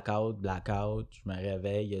 Blackout. Je me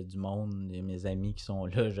réveille, il y a du monde, il y a mes amis qui sont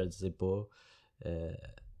là, je ne sais pas.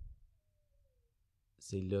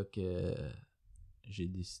 C'est là que j'ai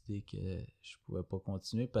décidé que je pouvais pas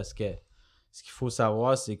continuer parce que ce qu'il faut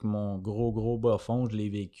savoir, c'est que mon gros bas fond, je l'ai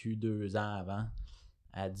vécu 2 ans avant.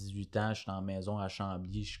 À 18 ans, je suis en maison à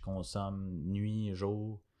Chambly, je consomme nuit et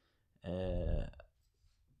jour.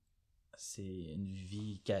 C'est une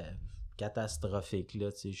vie catastrophique,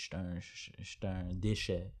 là. Tu sais, je suis un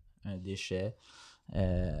déchet.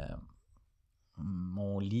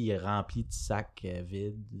 Mon lit est rempli de sacs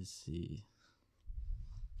vides.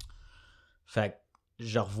 Fait que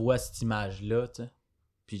je revois cette image-là, tu sais.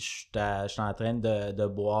 Puis je suis en train de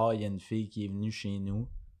boire. Il y a une fille qui est venue chez nous.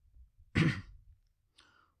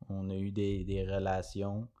 On a eu des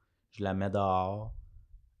relations. Je la mets dehors.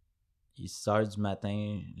 Il est 6 heures du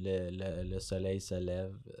matin. Le soleil se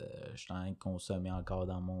lève. Je suis en train de consommer encore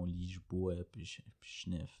dans mon lit. Je bois, puis je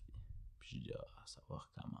sniffe. Puis je dis, ça va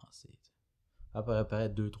recommencer. Tu sais. Après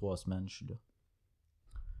 2-3 semaines, je suis là.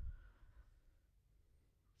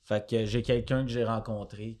 Fait que j'ai quelqu'un que j'ai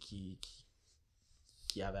rencontré qui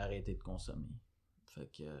avait arrêté de consommer. Fait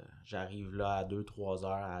que j'arrive là à 2-3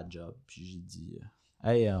 heures à la job, puis j'ai dit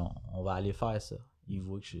hey, on va aller faire ça. Il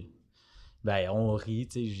voit que je suis... Ben, on rit,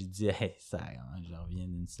 tu sais, j'ai dit hey, ça, je reviens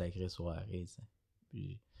d'une sacrée soirée, tu sais.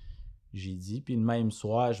 Puis j'ai dit, puis le même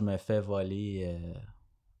soir, je me fais voler...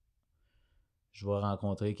 je vais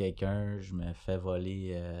rencontrer quelqu'un, je me fais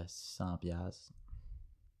voler 600$.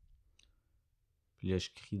 Puis là, je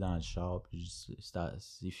crie dans le char, puis je dis,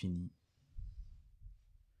 c'est fini.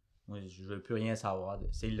 Moi, je veux plus rien savoir de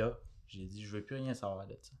ça. C'est là, j'ai dit, je veux plus rien savoir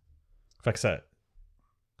de ça. Fait que ça...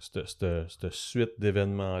 Cette suite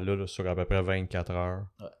d'événements-là, là, sur à peu près 24 heures,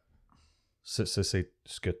 ouais. C'est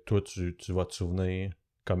ce que toi, tu vas te souvenir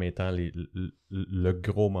comme étant le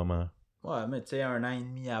gros moment. Ouais, mais tu sais, 1 an et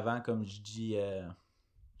demi avant, comme je dis,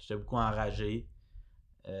 j'étais beaucoup enragé.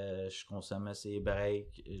 Je consommais ces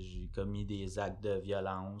breaks, j'ai commis des actes de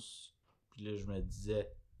violence. Puis là, je me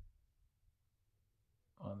disais,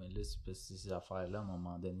 ouais, mais là, c'est parce que ces affaires-là, à un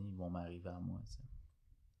moment donné, ils vont m'arriver à moi, tu sais.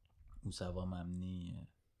 Ou ça va m'amener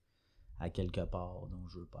à quelque part dont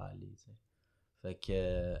je veux pas aller, tu sais. Fait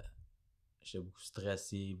que j'étais beaucoup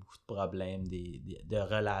stressé, beaucoup de problèmes, de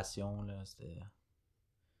relations, là. C'était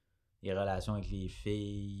des relations avec les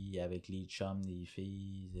filles, avec les chums des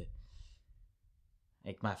filles,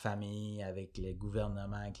 avec ma famille, avec le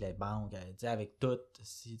gouvernement, avec les banques, avec tout.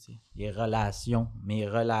 Les relations. Mes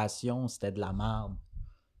relations, c'était de la merde.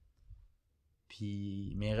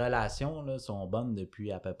 Puis mes relations là, sont bonnes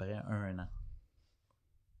depuis à peu près 1 an.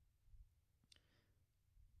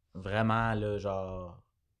 Vraiment, là, genre,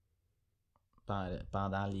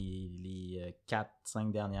 pendant les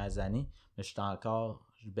 4-5 dernières années, mais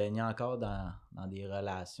je baignais encore dans des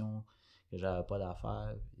relations que j'avais pas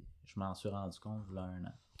d'affaires. Je m'en suis rendu compte il y a 1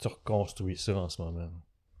 an. Tu reconstruis ça en ce moment.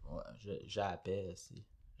 Ouais, j'ai la paix,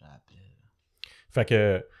 Fait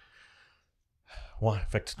que... Ouais,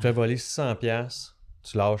 fait que tu te fais voler 600$,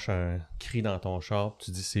 tu lâches un cri dans ton char,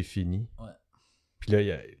 tu dis c'est fini. Ouais. Puis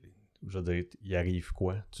là, je veux dire, il arrive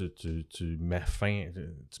quoi? Tu mets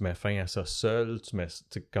fin à ça seul?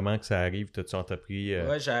 Comment que ça arrive? T'as-tu entrepris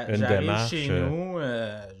une démarche? Chez nous,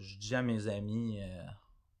 je dis à mes amis,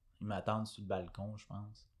 ils m'attendent sur le balcon, je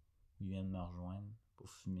pense. Ils viennent me rejoindre pour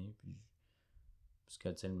fumer. Puis, parce que,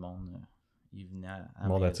 tu sais, le monde, il venait à la maison. Le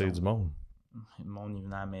monde attire du monde. Le monde, il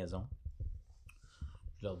venait à la maison.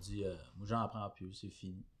 Je leur dis, moi, j'en prends plus, c'est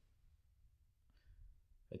fini.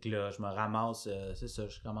 Fait que là, je me ramasse, c'est ça,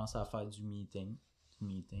 je commence à faire du meeting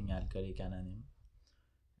alcoolique anonyme.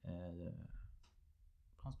 Je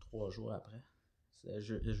pense 3 jours après. C'est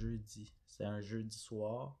jeudi. C'est un jeudi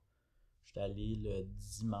soir. Je suis allé le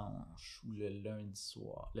dimanche ou le lundi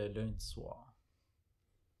soir.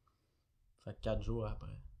 Fait que 4 jours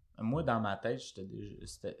après. Moi, dans ma tête, c'était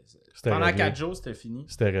pendant réglé. 4 jours, c'était fini.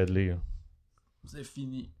 C'était réglé. Hein. C'est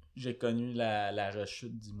fini. J'ai connu la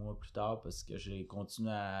rechute 10 mois plus tard parce que j'ai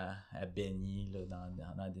continué à baigner là,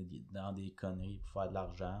 dans des conneries pour faire de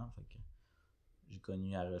l'argent. Fait que j'ai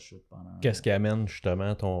connu la rechute pendant... Qu'est-ce qui amène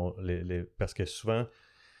justement parce que souvent,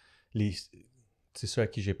 c'est ceux à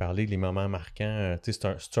qui j'ai parlé, les moments marquants,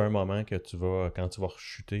 c'est un moment que tu vas, quand tu vas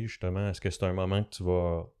rechuter justement, est-ce que c'est un moment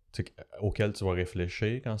auquel tu vas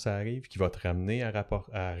réfléchir quand ça arrive, qui va te ramener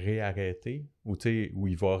à réarrêter, ou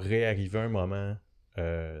il va réarriver un moment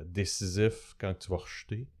décisif quand tu vas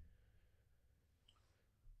rechuter?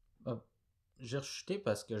 j'ai rechuté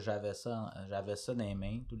parce que j'avais ça dans les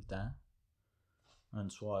mains tout le temps. Une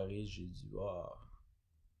soirée, j'ai dit,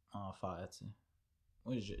 en faire, tu sais.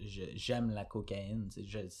 Moi, j'aime la cocaïne, tu sais,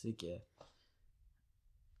 je sais que...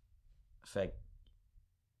 Fait que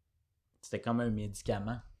c'était comme un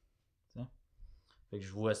médicament, tu sais. Fait que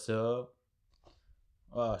je vois ça,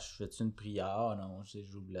 je fais-tu une prière? Non,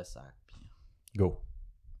 j'ouvre le sac, puis Go.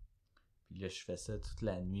 là, je fais ça toute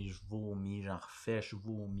la nuit, je vomis, j'en refais, je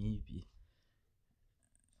vomis, puis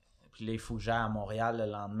là, il faut que j'aille à Montréal le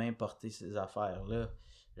lendemain porter ces affaires-là.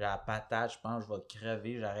 J'ai la patate, je pense que je vais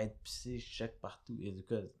crever, j'arrête de pisser, je check partout, et du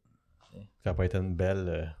coup... Ça n'a pas été une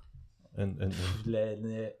belle...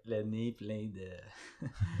 Le nez plein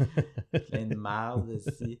de marde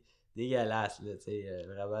aussi. Dégueulasse, là, tu sais,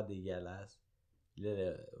 vraiment dégueulasse. Puis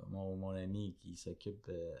là, mon ami qui s'occupe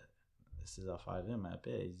de ces affaires-là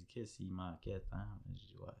m'appelle, il dit qu'est-ce qu'il manquait tant. Je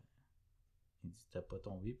dis ouais. Il dit t'as pas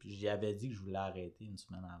tombé. Puis j'y avais dit que je voulais arrêter une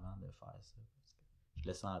semaine avant de faire ça. Parce que je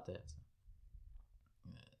le sentais, tu sais.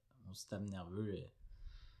 Mon système nerveux,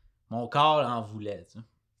 mon corps en voulait, tu sais.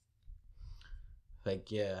 Fait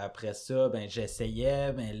que après ça, ben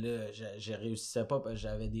j'essayais, mais là, je réussissais pas parce que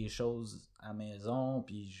j'avais des choses à la maison,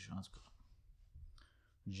 puis en tout cas,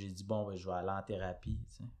 j'ai dit bon, ben je vais aller en thérapie,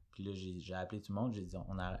 tu sais. Puis là, j'ai appelé tout le monde, j'ai dit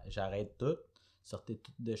j'arrête tout, sortez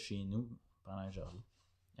tout de chez nous pendant que je reviens.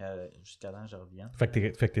 Jusqu'à temps que je revienne. Fait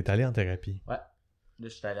que t'es allé en thérapie. Ouais, là, je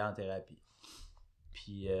suis allé en thérapie.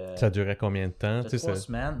 Puis ça durait combien de temps? C'était 3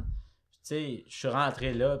 semaines. Tu sais, je suis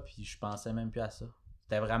rentré là, puis je pensais même plus à ça.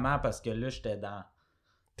 C'était vraiment parce que là, j'étais dans...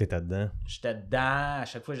 T'étais dedans. J'étais dedans. À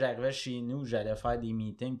chaque fois que j'arrivais chez nous, j'allais faire des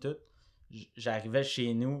meetings, tout. J'arrivais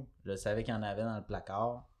chez nous, je savais qu'il y en avait dans le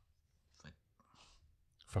placard.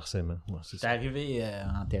 Forcément. Ouais, J'étais arrivé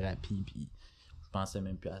en thérapie, puis je pensais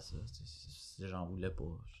même plus à ça. J'en voulais pas,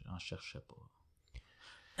 j'en cherchais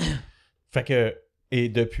pas. Fait que, et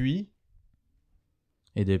depuis,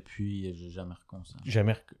 j'ai jamais reconcentré.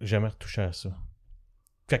 Jamais retouché à ça. Non.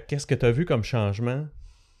 Fait que qu'est-ce que t'as vu comme changement?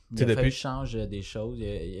 Il a fallu que je change des choses.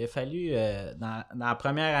 Il a fallu... dans la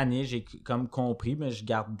première année, j'ai comme compris, mais je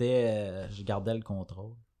gardais le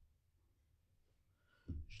contrôle.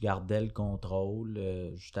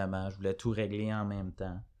 Justement. Je voulais tout régler en même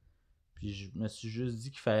temps. Puis je me suis juste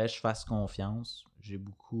dit qu'il fallait que je fasse confiance. J'ai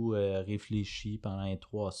beaucoup réfléchi pendant les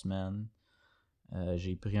 3 semaines.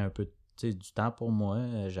 J'ai pris un peu du temps pour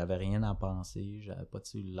moi. J'avais rien à penser. J'avais pas de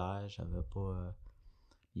cellulaire. J'avais pas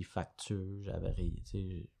les factures. J'avais rien.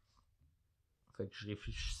 Fait que je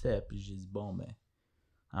réfléchissais, puis j'ai dit, bon, ben,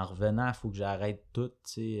 en revenant, il faut que j'arrête tout, tout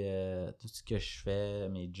ce que je fais,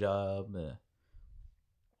 mes jobs.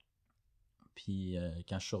 Puis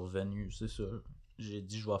quand je suis revenu, c'est ça, j'ai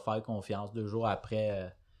dit, je vais faire confiance. 2 jours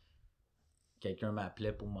après, quelqu'un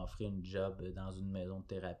m'appelait pour m'offrir une job dans une maison de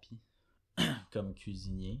thérapie, comme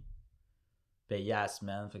cuisinier. Payé à la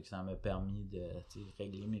semaine, fait que ça m'a permis de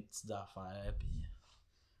régler mes petites affaires, puis...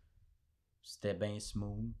 C'était bien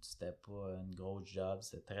smooth, c'était pas une grosse job,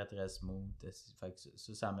 c'était très très smooth. Fait que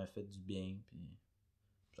ça m'a fait du bien, puis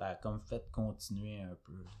ça a comme fait continuer un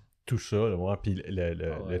peu. Tout ça, là, ouais, puis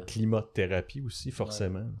le climat de thérapie aussi,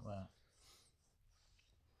 forcément. Ouais.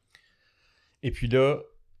 Et puis là,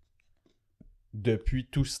 depuis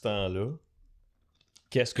tout ce temps-là,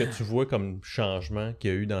 qu'est-ce que tu vois comme changement qu'il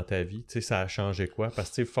y a eu dans ta vie? Tu sais, ça a changé quoi? Parce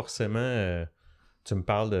que forcément, tu me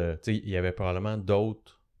parles de... Tu sais, il y avait probablement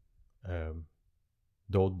d'autres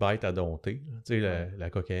bêtes à dompter. Tu sais, la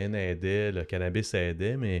cocaïne aidait, le cannabis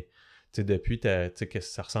aidait, mais tu sais, depuis,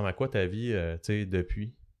 ça ressemble à quoi ta vie, tu sais,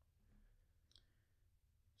 depuis?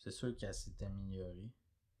 C'est sûr qu'elle s'est améliorée.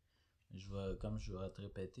 Comme je vais te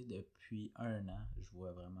répéter, depuis 1 an, je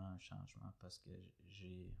vois vraiment un changement parce que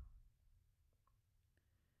j'ai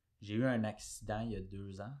eu un accident il y a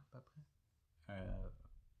 2 ans, à peu près.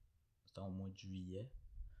 C'était au mois de juillet.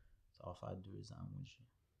 Ça va faire 2 ans au mois de juillet.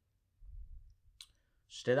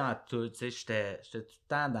 J'étais dans tout, tu sais, j'étais tout le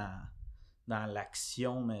temps dans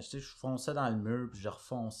l'action, mais tu sais, je fonçais dans le mur, puis je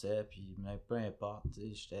refonçais, puis mais peu importe, tu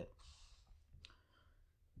sais, j'étais...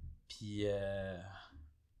 Puis, je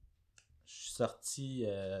suis sorti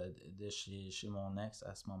de chez mon ex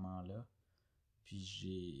à ce moment-là,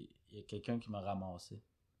 puis il y a quelqu'un qui m'a ramassé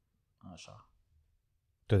en char.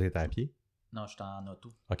 Toi, t'étais à pied? Non, j'étais en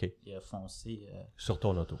auto. OK. Il a foncé... Sur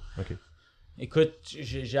ton auto, OK. Écoute,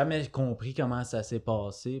 j'ai jamais compris comment ça s'est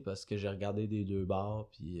passé parce que j'ai regardé des 2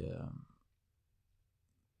 bords, puis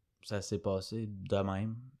ça s'est passé de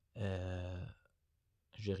même.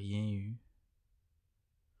 J'ai rien eu.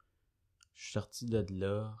 Je suis sorti de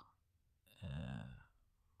là.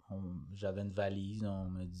 j'avais une valise, on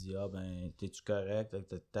me dit « Ah ben, t'es-tu correct?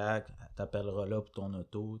 Tac, t'appelleras là pour ton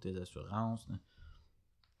auto, tes assurances. »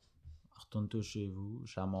 Retourne-toi chez vous,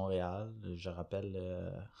 je suis à Montréal. Je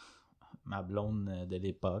rappelle ma blonde de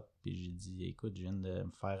l'époque, puis j'ai dit « Écoute, je viens de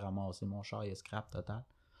me faire ramasser mon char, il est scrap total. »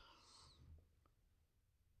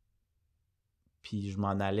 Puis je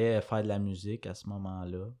m'en allais faire de la musique à ce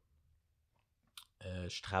moment-là.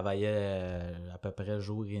 Je travaillais à peu près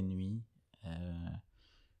jour et nuit.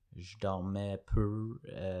 Je dormais peu.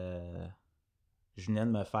 Je venais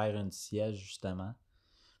de me faire une sieste, justement.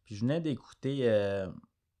 Puis je venais d'écouter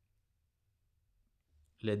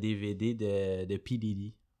le DVD de P.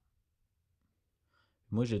 Diddy.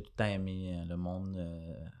 Moi, j'ai tout le temps aimé le monde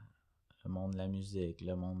de la musique,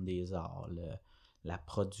 le monde des arts, la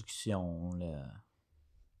production.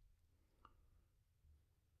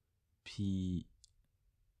 Puis,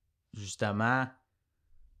 justement,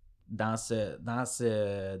 dans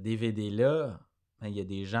ce DVD-là, ben, il y a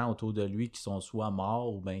des gens autour de lui qui sont soit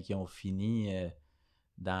morts ou ben, qui ont fini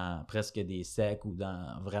dans presque des sectes ou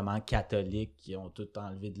dans vraiment catholiques qui ont tout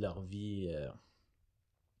enlevé de leur vie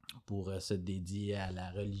pour se dédier à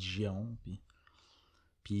la religion. Puis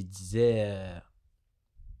il disait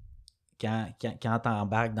quand tu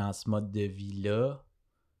embarques dans ce mode de vie-là,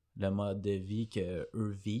 le mode de vie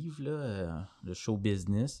qu'eux vivent, là, le show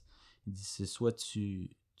business, il dit c'est soit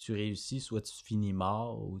tu réussis, soit tu finis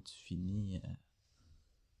mort ou tu finis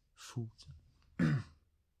fou.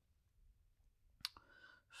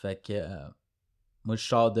 Fait que moi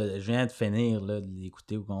je viens de finir là, de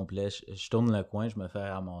l'écouter au complet. Je tourne le coin, je me fais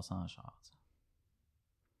ramasser en char. T'sais.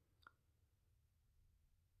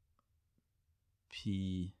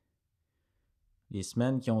 Puis les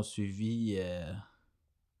semaines qui ont suivi,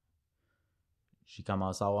 j'ai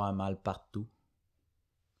commencé à avoir mal partout.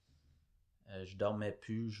 Je dormais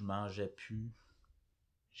plus, je mangeais plus.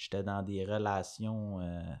 J'étais dans des relations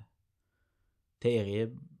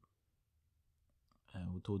terribles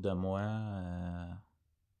autour de moi.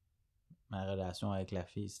 Ma relation avec la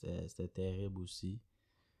fille, c'était terrible aussi.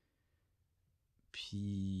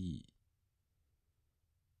 Puis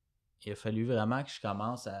il a fallu vraiment que je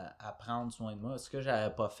commence à prendre soin de moi. Ce que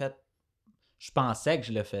j'avais pas fait, je pensais que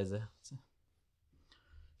je le faisais. T'sais.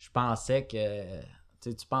 Je pensais que...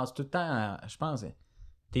 Tu penses tout le temps... Je pense...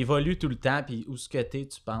 T'évolues tout le temps, puis où ce que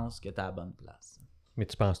tu penses que t'es à la bonne place. Mais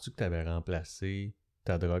tu penses-tu que tu avais remplacé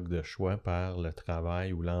ta drogue de choix par le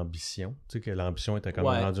travail ou l'ambition? Tu sais que l'ambition était comme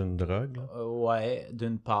rendue une drogue? Ouais,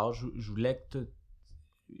 d'une part, je voulais que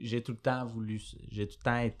j'ai tout le temps voulu... J'ai tout le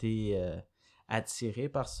temps été attiré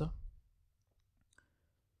par ça.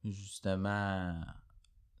 Justement...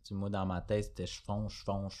 moi, dans ma tête, c'était je fonce,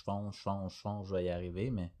 je vais y arriver,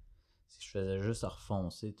 mais je faisais juste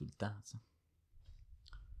refoncer tout le temps. T'sais.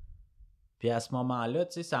 Puis à ce moment-là,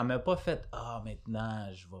 ça m'a pas fait « Ah,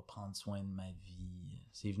 maintenant, je vais prendre soin de ma vie. »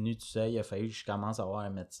 C'est venu tout seul, il a fallu que je commence à avoir un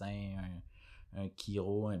médecin, un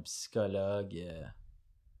chiro, un psychologue,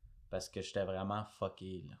 parce que j'étais vraiment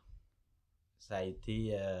fucké, là. Ça a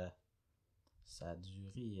été... ça a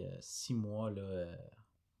duré 6 mois, là.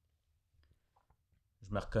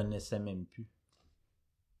 Je me reconnaissais même plus.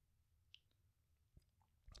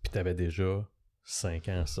 Puis t'avais déjà 5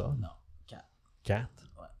 ans ça? Non, 4.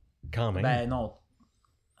 4? Ouais. Quand même. Ben non.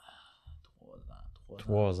 3 ans.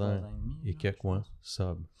 3 ans et demi. Et quelques mois.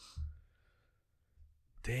 Sub.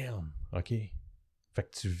 Damn. OK. Fait que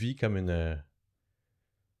tu vis comme une...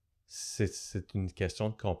 C'est une question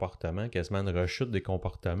de comportement, quasiment une rechute des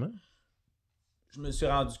comportements. Je me suis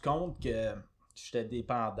rendu compte que j'étais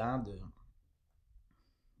dépendant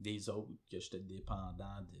des autres, que j'étais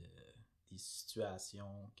dépendant des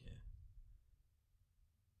situations, que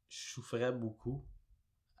je souffrais beaucoup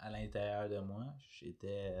à l'intérieur de moi.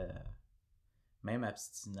 J'étais même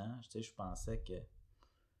abstinent, je pensais que...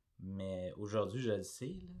 Mais aujourd'hui, je le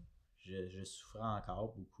sais, là, je souffrais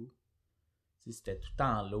encore beaucoup. C'était tout le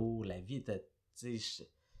temps lourd, la vie était...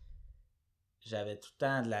 J'avais tout le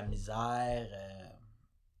temps de la misère,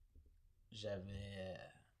 je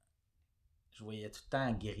voyais tout le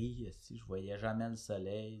temps gris, je voyais jamais le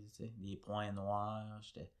soleil, des points noirs,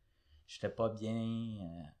 j'étais pas bien,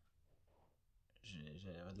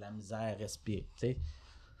 j'avais de la misère à respirer, t'sais.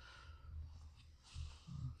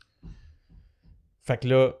 Fait que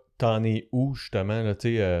là, t'en es où, justement, là,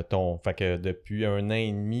 tu sais, fait que depuis 1 an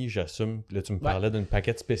et demi, j'assume, là, tu me parlais d'une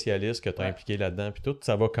paquet de spécialistes que t'as impliqué là-dedans, puis tout,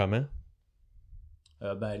 ça va comment?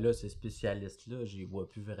 Ben là, ces spécialistes-là, je les vois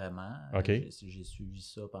plus vraiment. Okay. J'ai suivi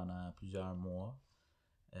ça pendant plusieurs mois.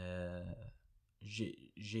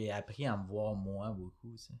 J'ai appris à me voir moi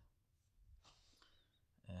beaucoup, tu sais.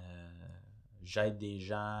 J'aide des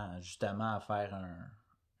gens justement à faire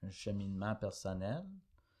cheminement personnel,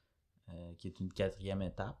 qui est une 4e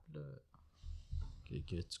étape là,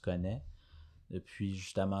 que tu connais depuis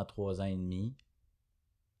justement 3 ans et demi.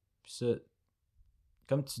 Puis ça,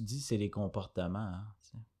 comme tu dis, c'est les comportements. Hein,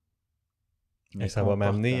 Et ça va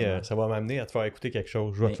m'amener à te faire écouter quelque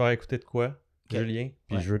chose. Je vais te faire écouter de quoi, Julien?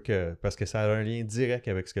 Puis je veux que... Parce que ça a un lien direct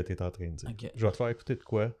avec ce que tu es en train de dire. Okay. Je vais te faire écouter de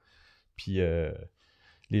quoi. Puis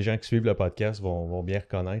les gens qui suivent le podcast vont bien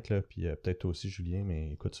reconnaître. Là, puis peut-être toi aussi, Julien,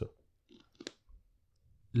 mais écoute ça.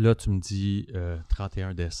 Là, tu me dis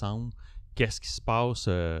 31 décembre. Qu'est-ce qui se passe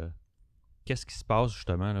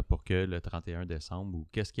justement là, pour que le 31 décembre, ou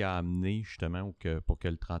qu'est-ce qui a amené justement pour que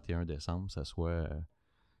le 31 décembre, ça soit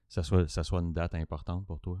une date importante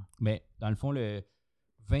pour toi? Mais dans le fond, le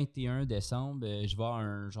 21 décembre, je vais avoir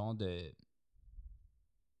un genre de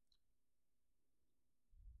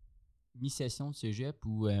mi-session de cégep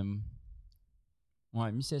ou...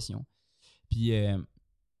 mi-session. Puis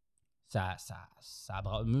ça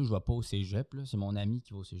moi, je vais pas au cégep, là. C'est mon ami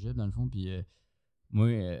qui va au cégep, dans le fond. Puis moi,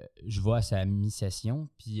 je vais à sa mi-session.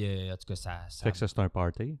 Puis en tout cas, ça... Fait que ça, c'est un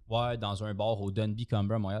party? Ouais, dans un bar au Dunby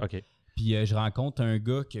Cumber à Montréal. OK. Puis je rencontre un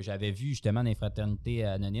gars que j'avais vu justement dans les fraternités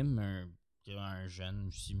anonymes, un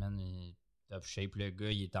jeune, je suis man, top shape, le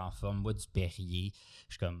gars, il est en forme, moi du Perrier.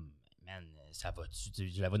 Je suis comme, man, ça va-tu?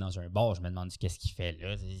 Je la vois dans un bar, je me demande qu'est-ce qu'il fait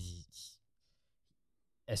là.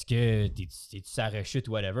 Est-ce que t'es-tu sa rechute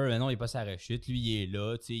ou whatever? Mais non, il est pas sa rechute. Lui, il est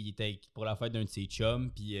là, tu sais, il était pour la fête d'un de ses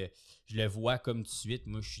chums, puis je le vois comme tout de suite.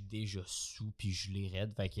 Moi, je suis déjà sous, puis je l'ai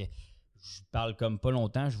raide. Fait que je parle comme pas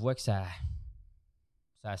longtemps, je vois que ça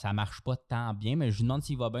marche pas tant bien, mais je lui demande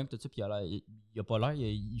s'il va bien, tout ça, puis il a pas l'air,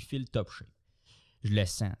 il file top shape. Je le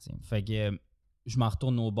sens, t'sais. Fait que je m'en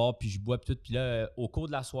retourne au bar, puis je bois, puis tout. Puis là, au cours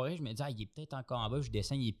de la soirée, je me dis, il est peut-être encore en bas. Je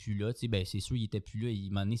descends, il est plus là. Tu sais, ben, c'est sûr, il était plus là.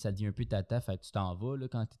 Il m'a donné, ça devient un peu tata, fait que tu t'en vas là,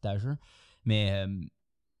 quand t'es à jeun. Mais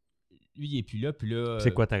lui, il est plus là. Puis là.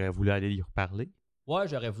 C'est quoi, t'aurais voulu aller lui reparler? Ouais,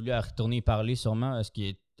 j'aurais voulu retourner parler sûrement. Parce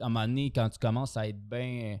qu'à un moment donné, quand tu commences à être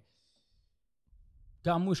bien.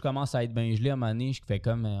 Quand moi, je commence à être bien gelé, à un moment donné, je fais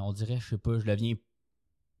comme, on dirait, je sais pas, je deviens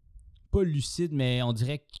pas lucide, mais on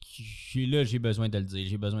dirait que j'ai besoin de le dire.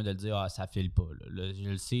 J'ai besoin de le dire, ça file pas. Là, je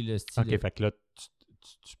le sais, le style. OK, fait que là,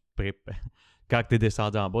 tu prépares. Quand t'es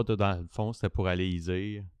descendu en bas, toi, dans le fond, c'était pour aller y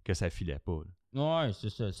dire que ça filait pas. Là. Ouais, c'est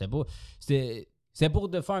ça. C'est pour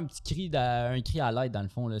de faire un petit cri, un cri à l'aide, dans le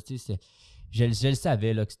fond. Là, je le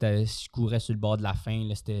savais là, que je courais sur le bord de la fin.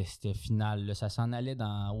 Là, c'était final. Là, ça s'en allait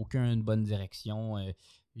dans aucune bonne direction.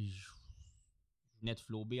 Je venais de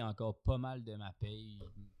flober encore pas mal de ma paye.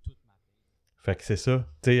 Toute ma paye. Fait que c'est ça.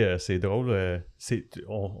 Tu sais, c'est drôle.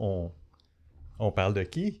 On parle de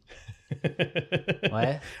qui?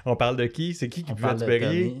 Ouais. On parle de qui? C'est qui buvait du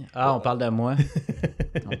Perrier? Ah, on parle de moi.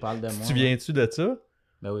 On parle de moi. Tu te souviens-tu de ça?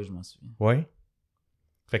 Ben oui, je m'en souviens. Oui.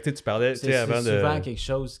 Fait que tu parlais avant de... C'est souvent quelque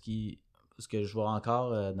chose qui... Parce que je vois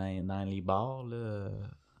encore dans les bars là,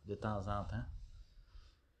 de temps en temps.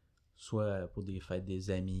 Soit pour des fêtes des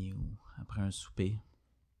amis ou après un souper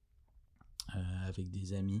avec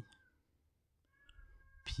des amis.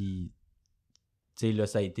 Puis, tu sais, là,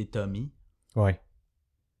 ça a été Tommy. Ouais.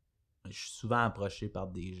 Je suis souvent approché par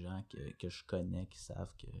des gens que je connais qui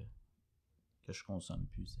savent que je consomme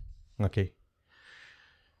plus. OK.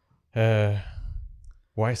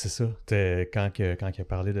 Ouais, c'est ça. Quand il a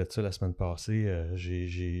parlé de ça la semaine passée,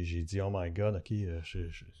 j'ai dit « Oh my God, OK,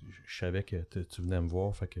 je savais que tu venais me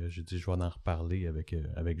voir. » Fait que j'ai dit « Je vais en reparler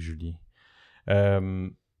avec Julien. »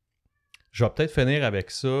 Je vais peut-être finir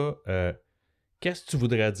avec ça. Qu'est-ce que tu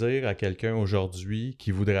voudrais dire à quelqu'un aujourd'hui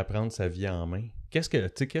qui voudrait prendre sa vie en main? Qu'est-ce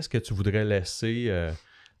que tu voudrais laisser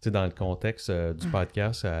dans le contexte du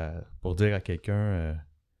podcast pour dire à quelqu'un...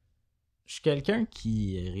 Je suis quelqu'un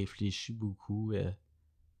qui réfléchit beaucoup.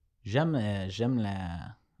 J'aime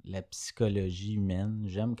la psychologie humaine.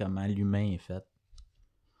 J'aime comment l'humain est fait.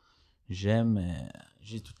 J'ai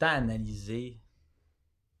tout le temps analysé.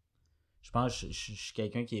 Je pense que je suis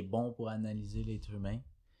quelqu'un qui est bon pour analyser l'être humain.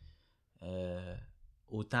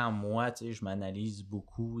 Autant moi, tu sais, je m'analyse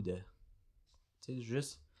beaucoup de... Tu sais,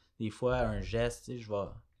 juste des fois un geste, tu sais, je vais...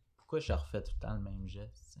 Pourquoi je refais tout le temps le même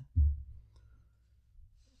geste, tu sais?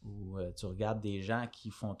 Ou tu regardes des gens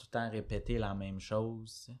qui font tout le temps répéter la même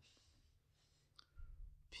chose, tu sais.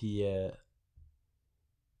 Puis,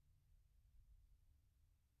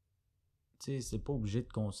 tu sais, c'est pas obligé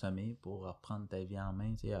de consommer pour reprendre ta vie en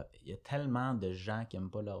main. Il y a tellement de gens qui aiment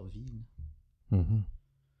pas leur vie. Mm-hmm.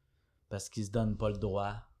 Parce qu'ils se donnent pas le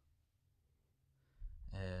droit.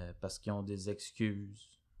 Parce qu'ils ont des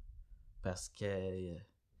excuses. Parce qu'ils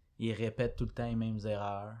répètent tout le temps les mêmes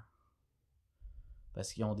erreurs.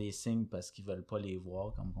 Parce qu'ils ont des signes, parce qu'ils veulent pas les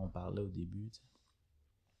voir, comme on parlait au début. T'sais.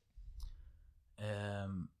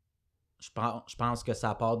 Je pense que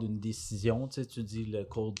ça part d'une décision, tu sais, tu dis le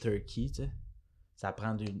cold turkey, tu sais. Ça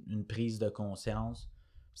prend une prise de conscience.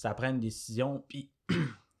 Ça prend une décision. Puis,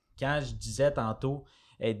 quand je disais tantôt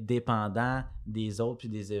être dépendant des autres puis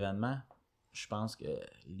des événements, je pense que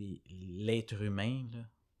l'être humain, là,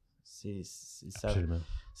 c'est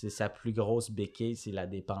sa plus grosse béquille, c'est la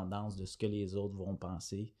dépendance de ce que les autres vont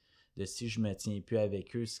penser, de si je me tiens plus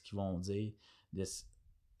avec eux, ce qu'ils vont dire.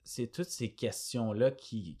 C'est toutes ces questions-là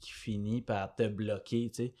qui finissent par te bloquer,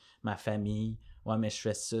 tu sais. Ma famille, ouais, mais je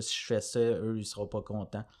fais ça, si je fais ça, eux, ils seront pas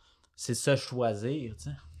contents. C'est se choisir, tu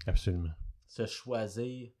sais. Absolument. Se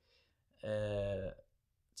choisir. Tu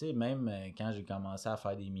sais, même quand j'ai commencé à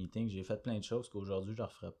faire des meetings, j'ai fait plein de choses qu'aujourd'hui, je ne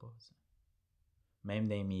referais pas. T'sais. Même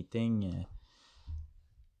dans les meetings,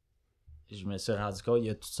 je me suis rendu compte qu'il y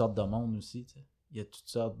a toutes sortes de monde aussi. T'sais. Il y a toutes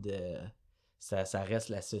sortes de... Ça reste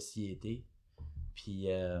la société. Puis,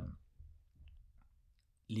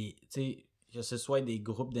 tu sais, que ce soit des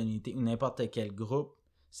groupes de meetings ou n'importe quel groupe,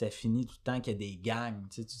 ça finit tout le temps qu'il y a des gangs.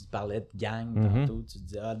 Tu sais, tu parlais de gang tantôt. Tu te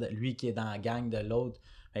dis, ah, lui qui est dans la gang de l'autre,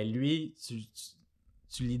 ben lui,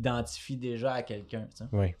 tu l'identifies déjà à quelqu'un. Tu sais.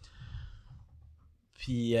 Oui.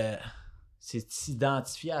 Puis, c'est de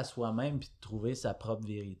s'identifier à soi-même puis de trouver sa propre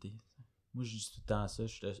vérité. Moi, je dis tout le temps ça.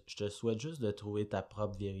 Je te souhaite juste de trouver ta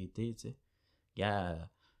propre vérité. Tu sais. Regarde,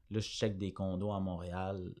 là, je check des condos à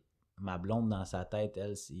Montréal. Ma blonde, dans sa tête,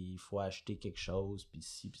 elle, c'est il faut acheter quelque chose, puis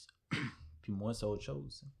ci, puis ça. Puis moi, c'est autre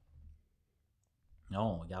chose.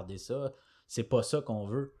 Non, regardez ça. C'est pas ça qu'on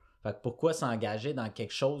veut. Fait que pourquoi s'engager dans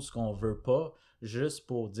quelque chose qu'on veut pas, juste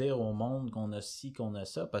pour dire au monde qu'on a ci, qu'on a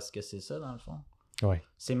ça, parce que c'est ça, dans le fond. Oui.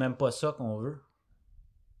 C'est même pas ça qu'on veut.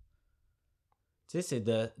 Tu sais, c'est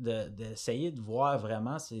d'essayer de voir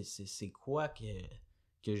vraiment c'est quoi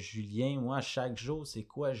que Julien, moi, chaque jour, c'est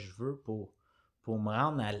quoi je veux pour me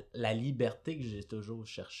rendre à la liberté que j'ai toujours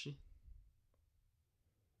cherchée.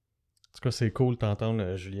 En tout cas, c'est cool de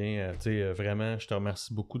t'entendre, Julien. Vraiment, je te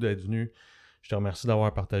remercie beaucoup d'être venu. Je te remercie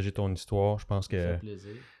d'avoir partagé ton histoire. Je pense que Ça fait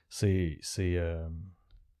plaisir.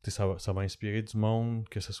 Ça va inspirer du monde,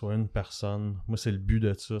 que ce soit une personne. Moi, c'est le but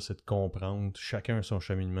de ça, c'est de comprendre. Chacun a son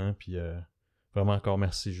cheminement. Puis vraiment encore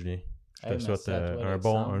merci, Julien. Je te souhaite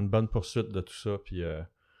une bonne poursuite de tout ça. Puis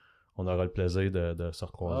on aura le plaisir de se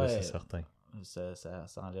recroiser, c'est certain. Ça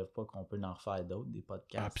enlève pas qu'on peut en refaire d'autres, des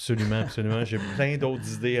podcasts. Absolument. J'ai plein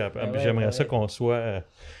d'autres idées. J'aimerais ça qu'on soit...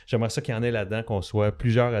 j'aimerais ça qu'il y en ait là-dedans, qu'on soit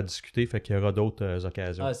plusieurs à discuter, fait qu'il y aura d'autres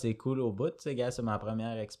occasions. Ah, c'est cool au bout. Tu sais, gars, c'est ma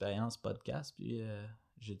première expérience podcast, puis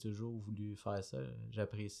j'ai toujours voulu faire ça.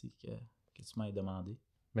 J'apprécie que tu m'aies demandé.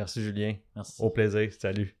 Merci, Julien. Merci. Au plaisir.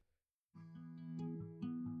 Salut.